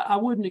 but I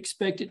wouldn't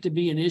expect it to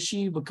be an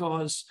issue,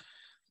 because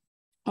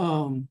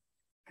what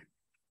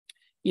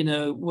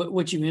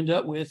you end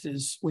up with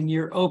is, when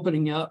you're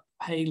opening up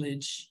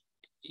haylage,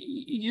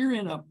 you're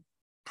in a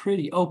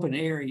pretty open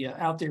area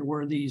out there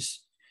where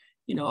these,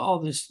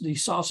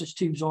 these sausage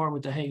tubes are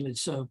with the haylage.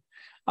 So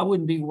I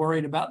wouldn't be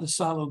worried about the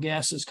silo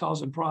gases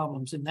causing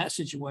problems in that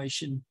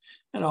situation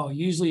at all.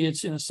 Usually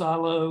it's in a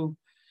silo,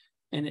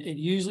 and it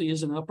usually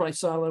is an upright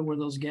silo where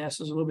those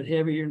gases are a little bit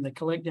heavier and they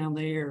collect down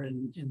there,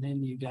 and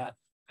then you got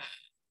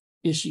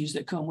issues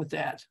that come with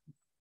that.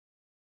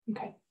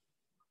 Okay.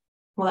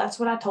 Well, that's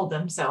what I told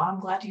them, so I'm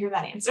glad to hear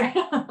that answer.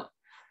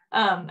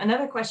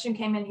 Another question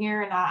came in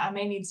here, and I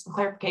may need some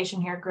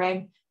clarification here,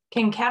 Greg.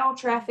 Can cattle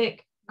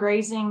traffic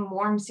grazing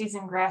warm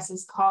season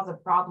grasses cause a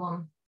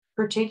problem,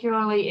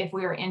 particularly if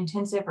we are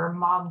intensive or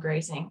mob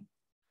grazing?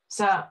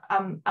 So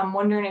I'm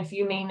wondering if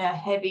you mean a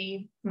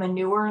heavy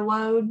manure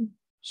load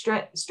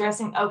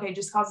stressing, okay,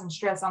 just causing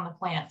stress on the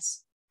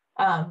plants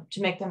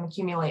to make them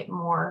accumulate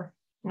more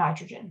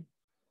nitrogen.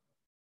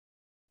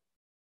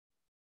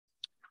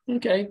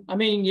 Okay, I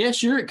mean, yeah,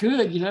 sure, it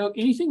could.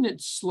 Anything that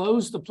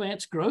slows the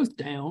plant's growth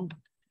down,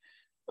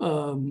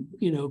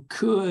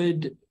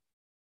 could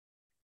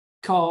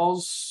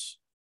cause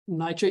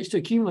nitrates to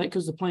accumulate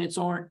because the plants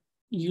aren't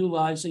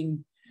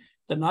utilizing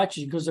the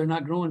nitrogen because they're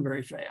not growing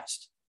very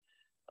fast.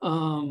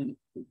 But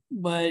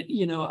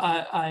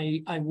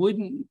I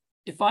wouldn't,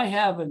 if I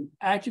have an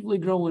actively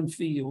growing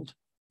field,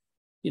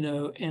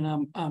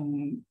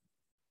 and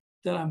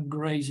I'm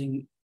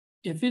grazing,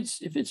 if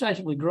it's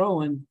actively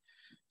growing,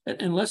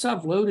 unless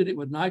I've loaded it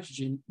with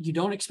nitrogen, you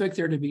don't expect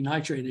there to be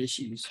nitrate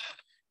issues.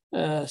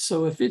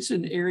 So if it's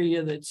an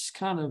area that's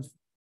kind of,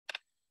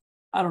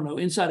 I don't know,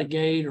 inside a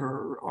gate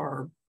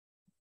or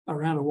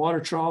around a water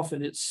trough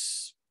and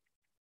it's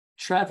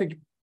traffic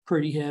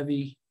pretty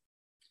heavy,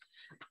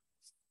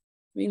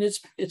 I mean,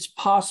 it's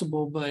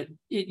possible, but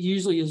it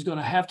usually is going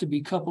to have to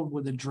be coupled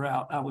with a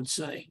drought, I would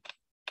say.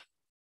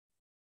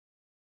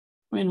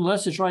 I mean,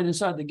 unless it's right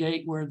inside the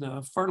gate where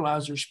the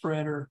fertilizer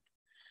spreader,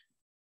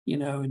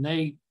 and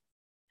they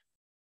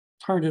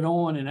turned it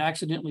on and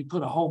accidentally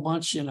put a whole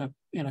bunch in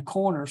a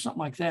corner or something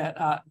like that,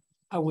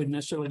 I wouldn't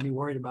necessarily be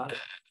worried about it.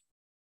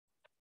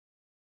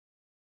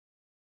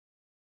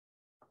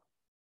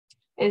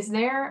 Is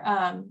there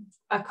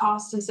a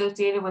cost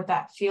associated with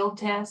that field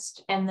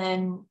test? And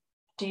then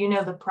do you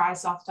know the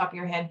price off the top of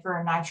your head for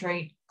a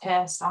nitrate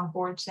test on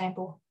forage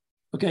sample?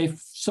 Okay,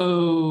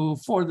 so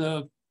for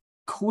the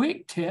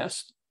quick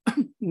test,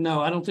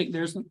 no, I don't think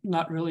there's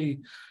not really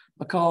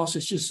a cost.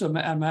 It's just a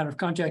matter of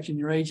contacting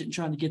your agent and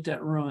trying to get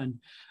that run.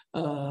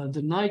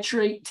 The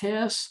nitrate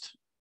test,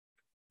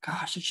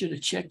 gosh, I should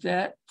have checked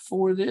that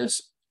for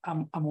this.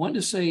 I'm wanting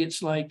to say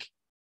it's like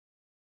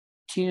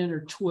 10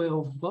 or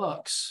 12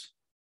 bucks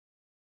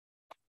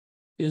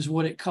is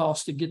what it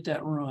costs to get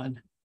that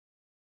run.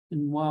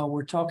 And while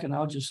we're talking,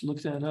 I'll just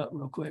look that up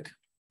real quick.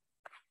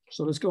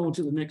 So let's go on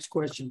to the next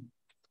question.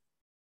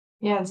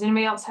 Yeah, does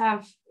anybody else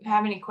have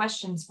any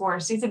questions for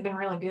us? These have been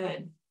really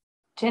good.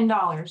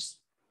 $10.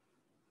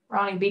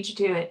 Ronnie beat you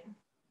to it.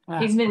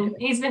 He's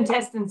been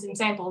testing some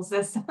samples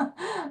this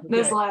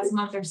last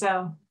month or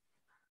so.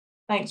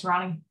 Thanks,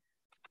 Ronnie.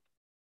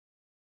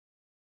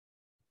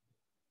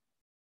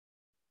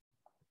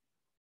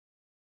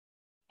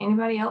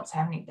 Anybody else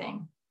have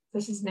anything?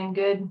 This has been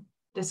good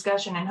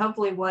discussion, and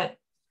hopefully what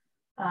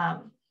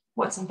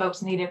some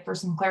folks needed for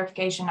some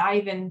clarification.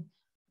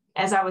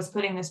 As I was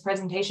putting this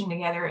presentation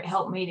together, it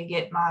helped me to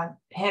get my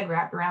head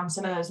wrapped around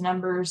some of those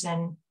numbers,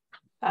 and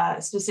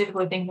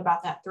specifically thinking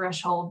about that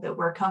threshold that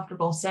we're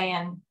comfortable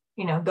saying,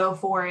 go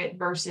for it,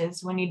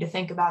 versus we need to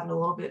think about it a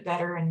little bit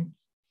better and,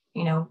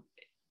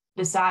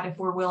 decide if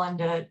we're willing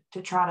to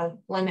try to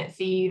limit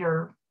feed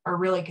or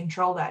really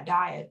control that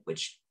diet,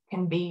 which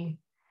can be,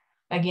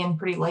 again,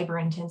 pretty labor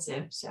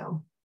intensive.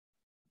 So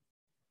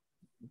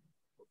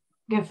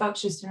give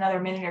folks just another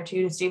minute or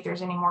two to see if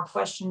there's any more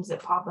questions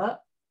that pop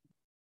up.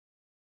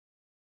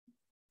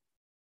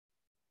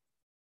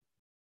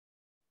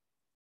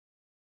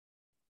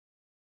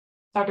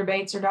 Dr.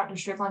 Bates or Dr.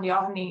 Strickland, do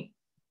y'all have any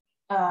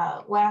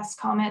last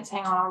comments?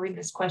 Hang on, I'll read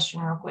this question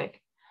real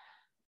quick.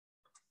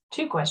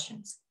 2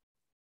 questions.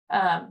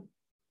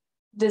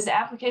 Does the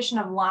application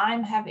of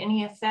lime have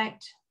any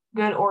effect,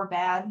 good or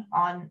bad,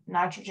 on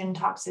nitrogen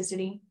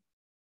toxicity?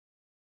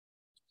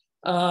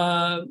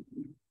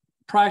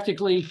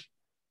 Practically,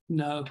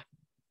 no.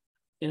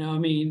 I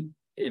mean,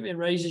 if it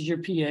raises your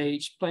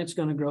pH, plant's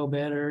going to grow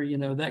better,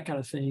 that kind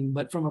of thing.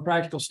 But from a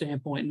practical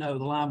standpoint, no,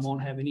 the lime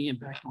won't have any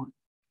impact on it.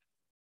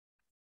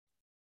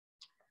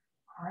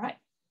 All right.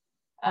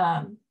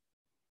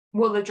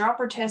 Will the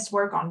dropper test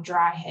work on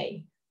dry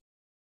hay?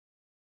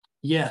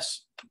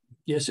 Yes.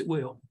 Yes, it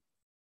will.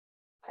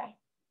 Okay.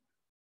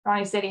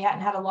 Ronnie said he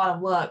hadn't had a lot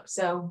of luck.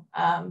 So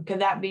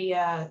could that be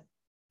an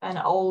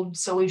old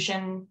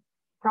solution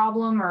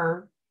problem,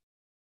 or?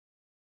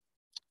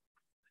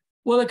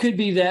 Well, it could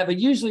be that, but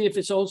usually if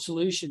it's old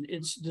solution,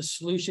 it's the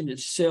solution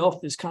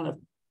itself is kind of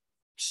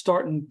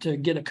starting to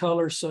get a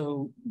color.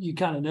 So you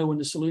kind of know when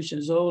the solution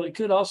is old. It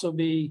could also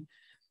be,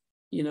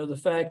 the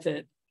fact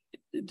that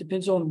it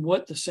depends on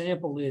what the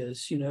sample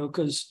is,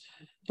 because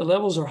the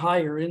levels are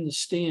higher in the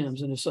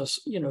stems. And it's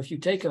if you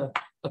take a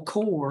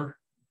core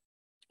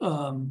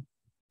and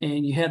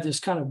you have this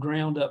kind of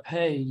ground up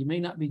hay, you may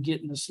not be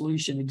getting the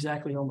solution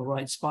exactly on the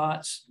right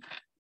spots.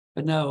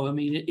 But no, I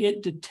mean,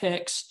 it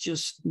detects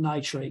just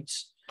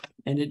nitrates,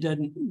 and it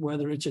doesn't,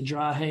 whether it's a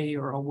dry hay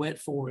or a wet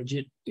forage,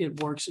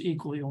 it works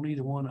equally on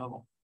either one of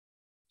them.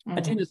 Mm-hmm.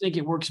 I tend to think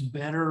it works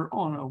better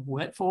on a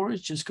wet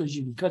forage just because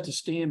you can cut the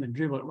stem and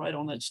dribble it right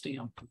on that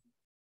stem.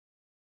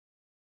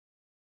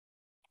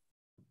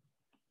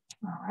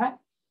 All right.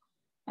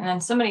 And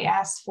then somebody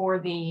asked for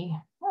the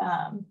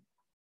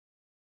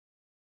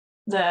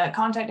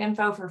contact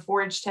info for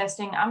forage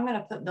testing. I'm going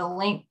to put the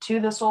link to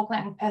the Soil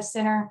Plant and Pest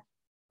Center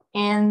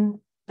in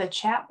the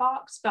chat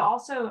box, but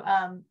also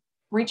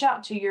reach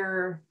out to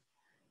your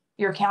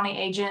county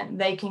agent.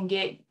 They can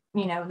get,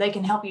 they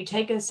can help you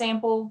take a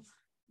sample,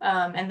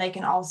 and they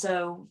can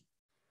also,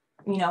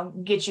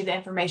 get you the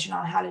information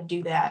on how to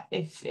do that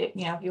if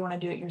you want to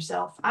do it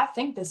yourself. I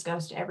think this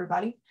goes to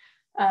everybody,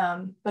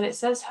 but it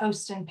says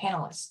hosts and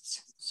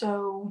panelists.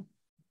 So.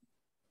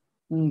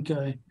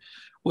 Okay.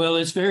 Well,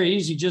 it's very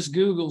easy. Just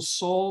Google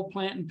Soil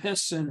Plant and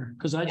Pest Center,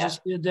 because I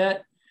just did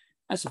that.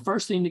 That's the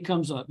first thing that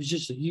comes up. It's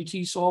just a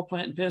UT Soil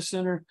Plant and Pest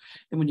Center.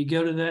 And when you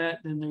go to that,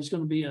 then there's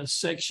going to be a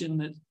section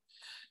that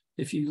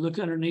if you look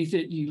underneath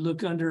it, you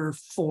look under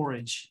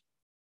forage.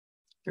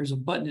 There's a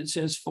button that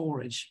says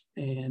forage,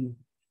 and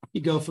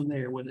you go from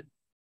there with it.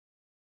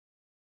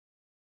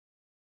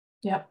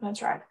 Yep,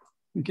 that's right.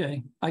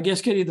 Okay. I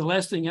guess, Katie, the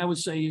last thing I would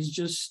say is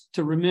just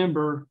to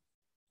remember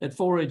that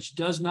forage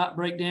does not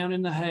break down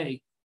in the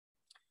hay.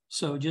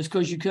 So just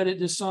because you cut it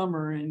this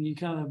summer and you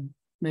kind of,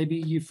 maybe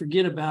you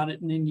forget about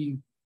it and then you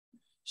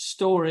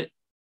store it,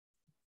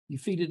 you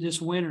feed it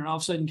this winter and all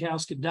of a sudden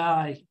cows could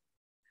die.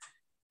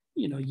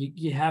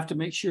 You have to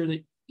make sure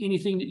that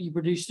anything that you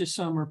produce this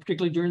summer,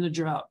 particularly during the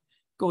drought,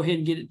 go ahead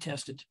and get it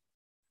tested.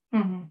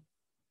 Mm-hmm.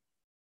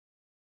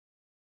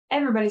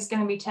 Everybody's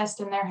going to be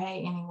testing their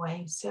hay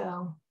anyway,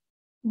 so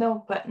they'll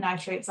put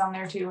nitrates on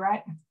there too,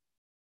 right?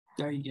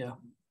 There you go.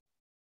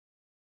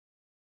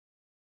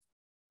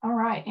 All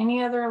right.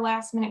 Any other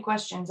last minute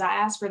questions? I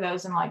asked for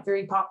those and like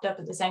 3 popped up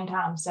at the same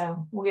time.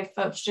 So we'll give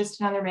folks just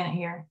another minute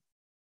here.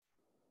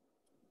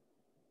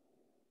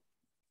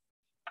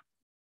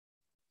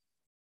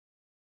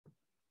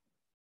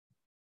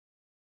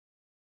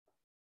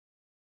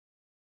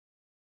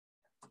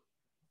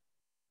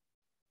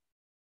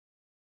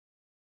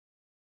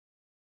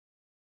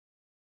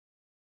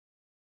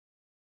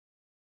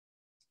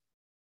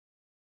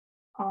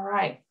 All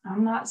right.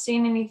 I'm not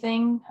seeing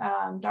anything.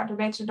 Dr.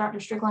 Bates or Dr.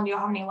 Strickland, do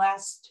y'all have any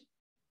last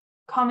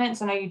comments?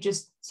 I know you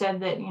just said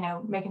that,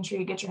 making sure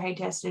you get your hay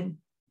tested,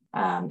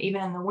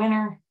 even in the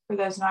winter for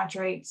those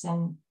nitrates.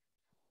 And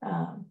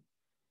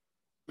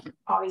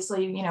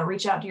obviously,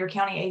 reach out to your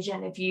county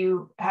agent. If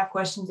you have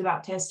questions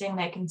about testing,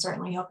 they can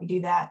certainly help you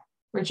do that.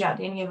 Reach out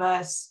to any of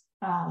us,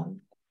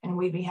 and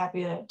we'd be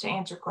happy to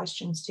answer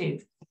questions too.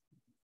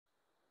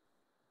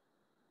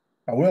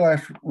 I will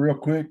ask real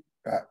quick,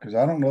 because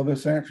I don't know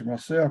this answer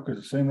myself,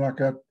 because it seemed like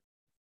I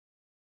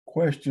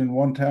questioned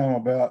one time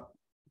about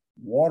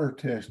water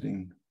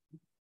testing.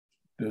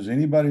 Does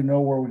anybody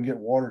know where we can get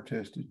water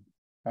tested?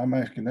 I'm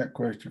asking that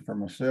question for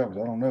myself,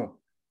 because I don't know.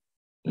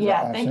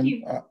 Yeah, thank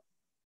you.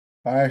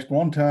 I asked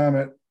one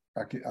time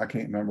I can't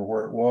remember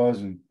where it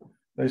was, and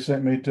they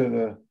sent me to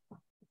the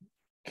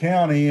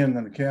county, and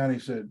then the county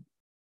said,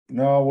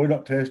 no, we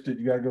don't test it.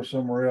 You got to go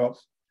somewhere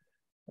else.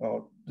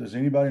 Does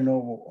anybody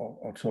know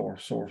a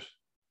source?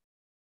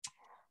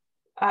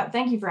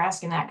 Thank you for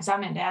asking that, because I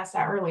meant to ask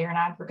that earlier and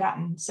I'd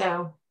forgotten.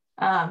 So,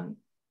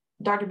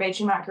 Dr. Bates,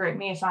 you might correct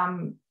me if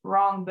I'm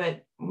wrong,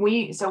 but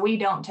we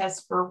don't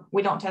test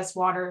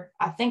water.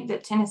 I think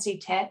that Tennessee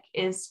Tech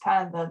is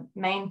kind of the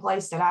main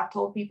place that I've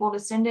told people to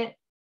send it.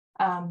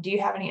 Do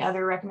you have any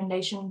other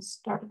recommendations,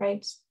 Dr.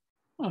 Bates?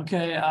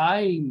 Okay,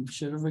 I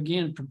should have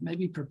again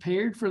maybe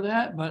prepared for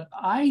that, but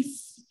I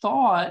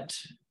thought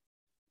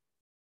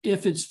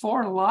if it's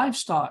for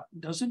livestock,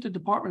 doesn't the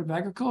Department of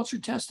Agriculture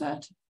test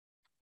that?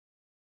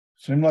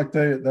 Seemed like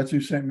that's who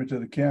sent me to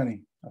the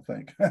county, I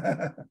think.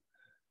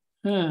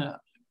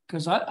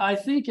 Because I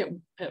think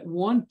at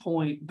one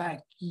point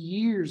back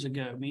years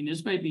ago, I mean,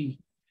 this may be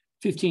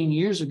 15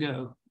 years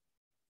ago,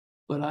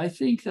 but I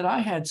think that I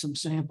had some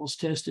samples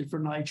tested for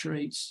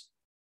nitrates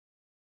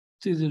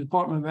through the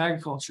Department of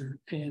Agriculture.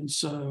 And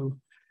so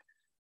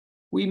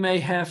we may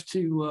have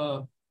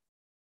to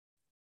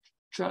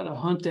try to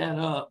hunt that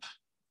up.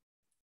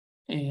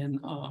 And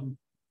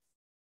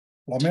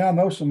well, I mean, I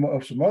know some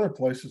other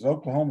places.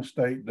 Oklahoma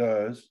State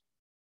does.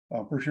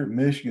 I'm pretty sure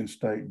Michigan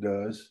State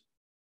does.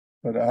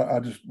 But I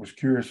just was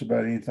curious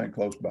about anything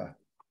close by.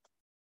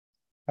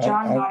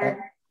 John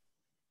Goddard.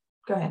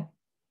 Go ahead.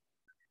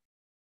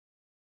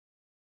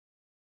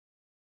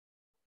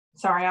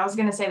 Sorry, I was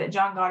going to say that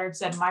John Goddard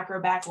said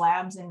Microbac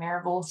Labs in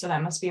Maryville. So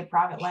that must be a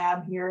private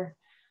lab here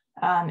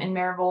in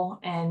Maryville.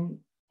 And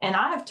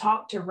I have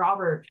talked to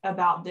Robert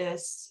about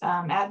this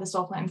at the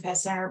Soil Plant and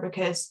Pest Center,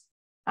 because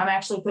I'm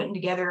actually putting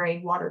together a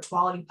water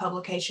quality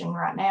publication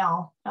right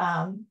now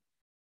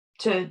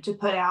to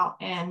put out.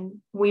 And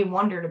we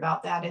wondered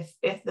about that.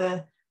 If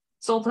the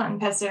Soil Plant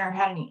and Pest Center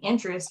had any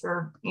interest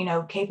or,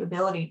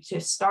 capability to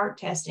start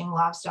testing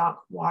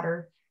livestock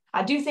water,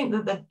 I do think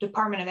that the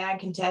Department of Ag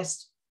can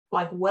test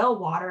like well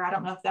water. I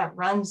don't know if that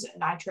runs a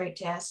nitrate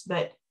test,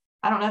 but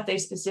I don't know if they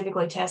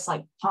specifically test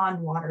like pond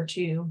water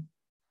too.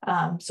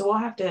 So we'll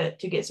have to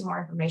get some more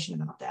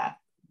information about that.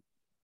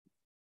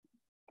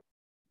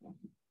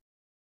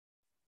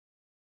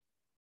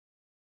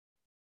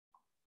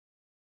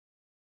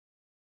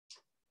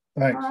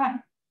 Thanks. All right.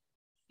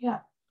 Yeah.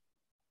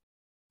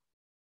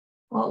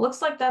 Well, it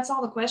looks like that's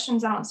all the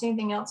questions. I don't see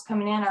anything else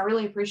coming in. I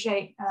really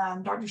appreciate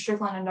Dr.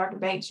 Strickland and Dr.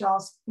 Bates,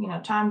 y'all's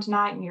time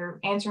tonight, and you're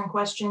answering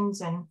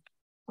questions, and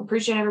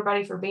appreciate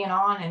everybody for being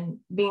on and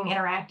being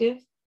interactive.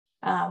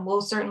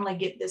 We'll certainly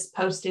get this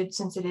posted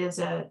since it is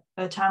a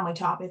timely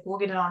topic. We'll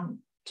get it on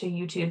to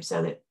YouTube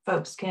so that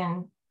folks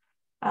can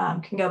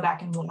go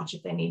back and watch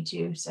if they need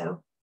to.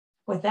 So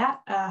with that,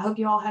 I hope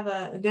you all have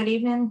a good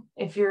evening.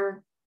 If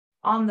you're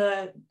on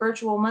the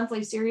virtual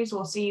monthly series,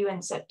 we'll see you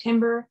in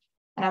September.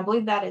 And I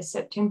believe that is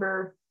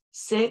September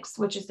 6th,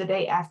 which is the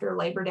day after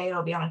Labor Day.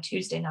 It'll be on a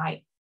Tuesday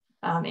night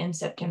in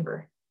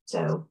September.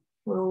 So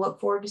we'll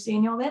look forward to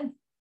seeing y'all then.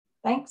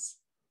 Thanks.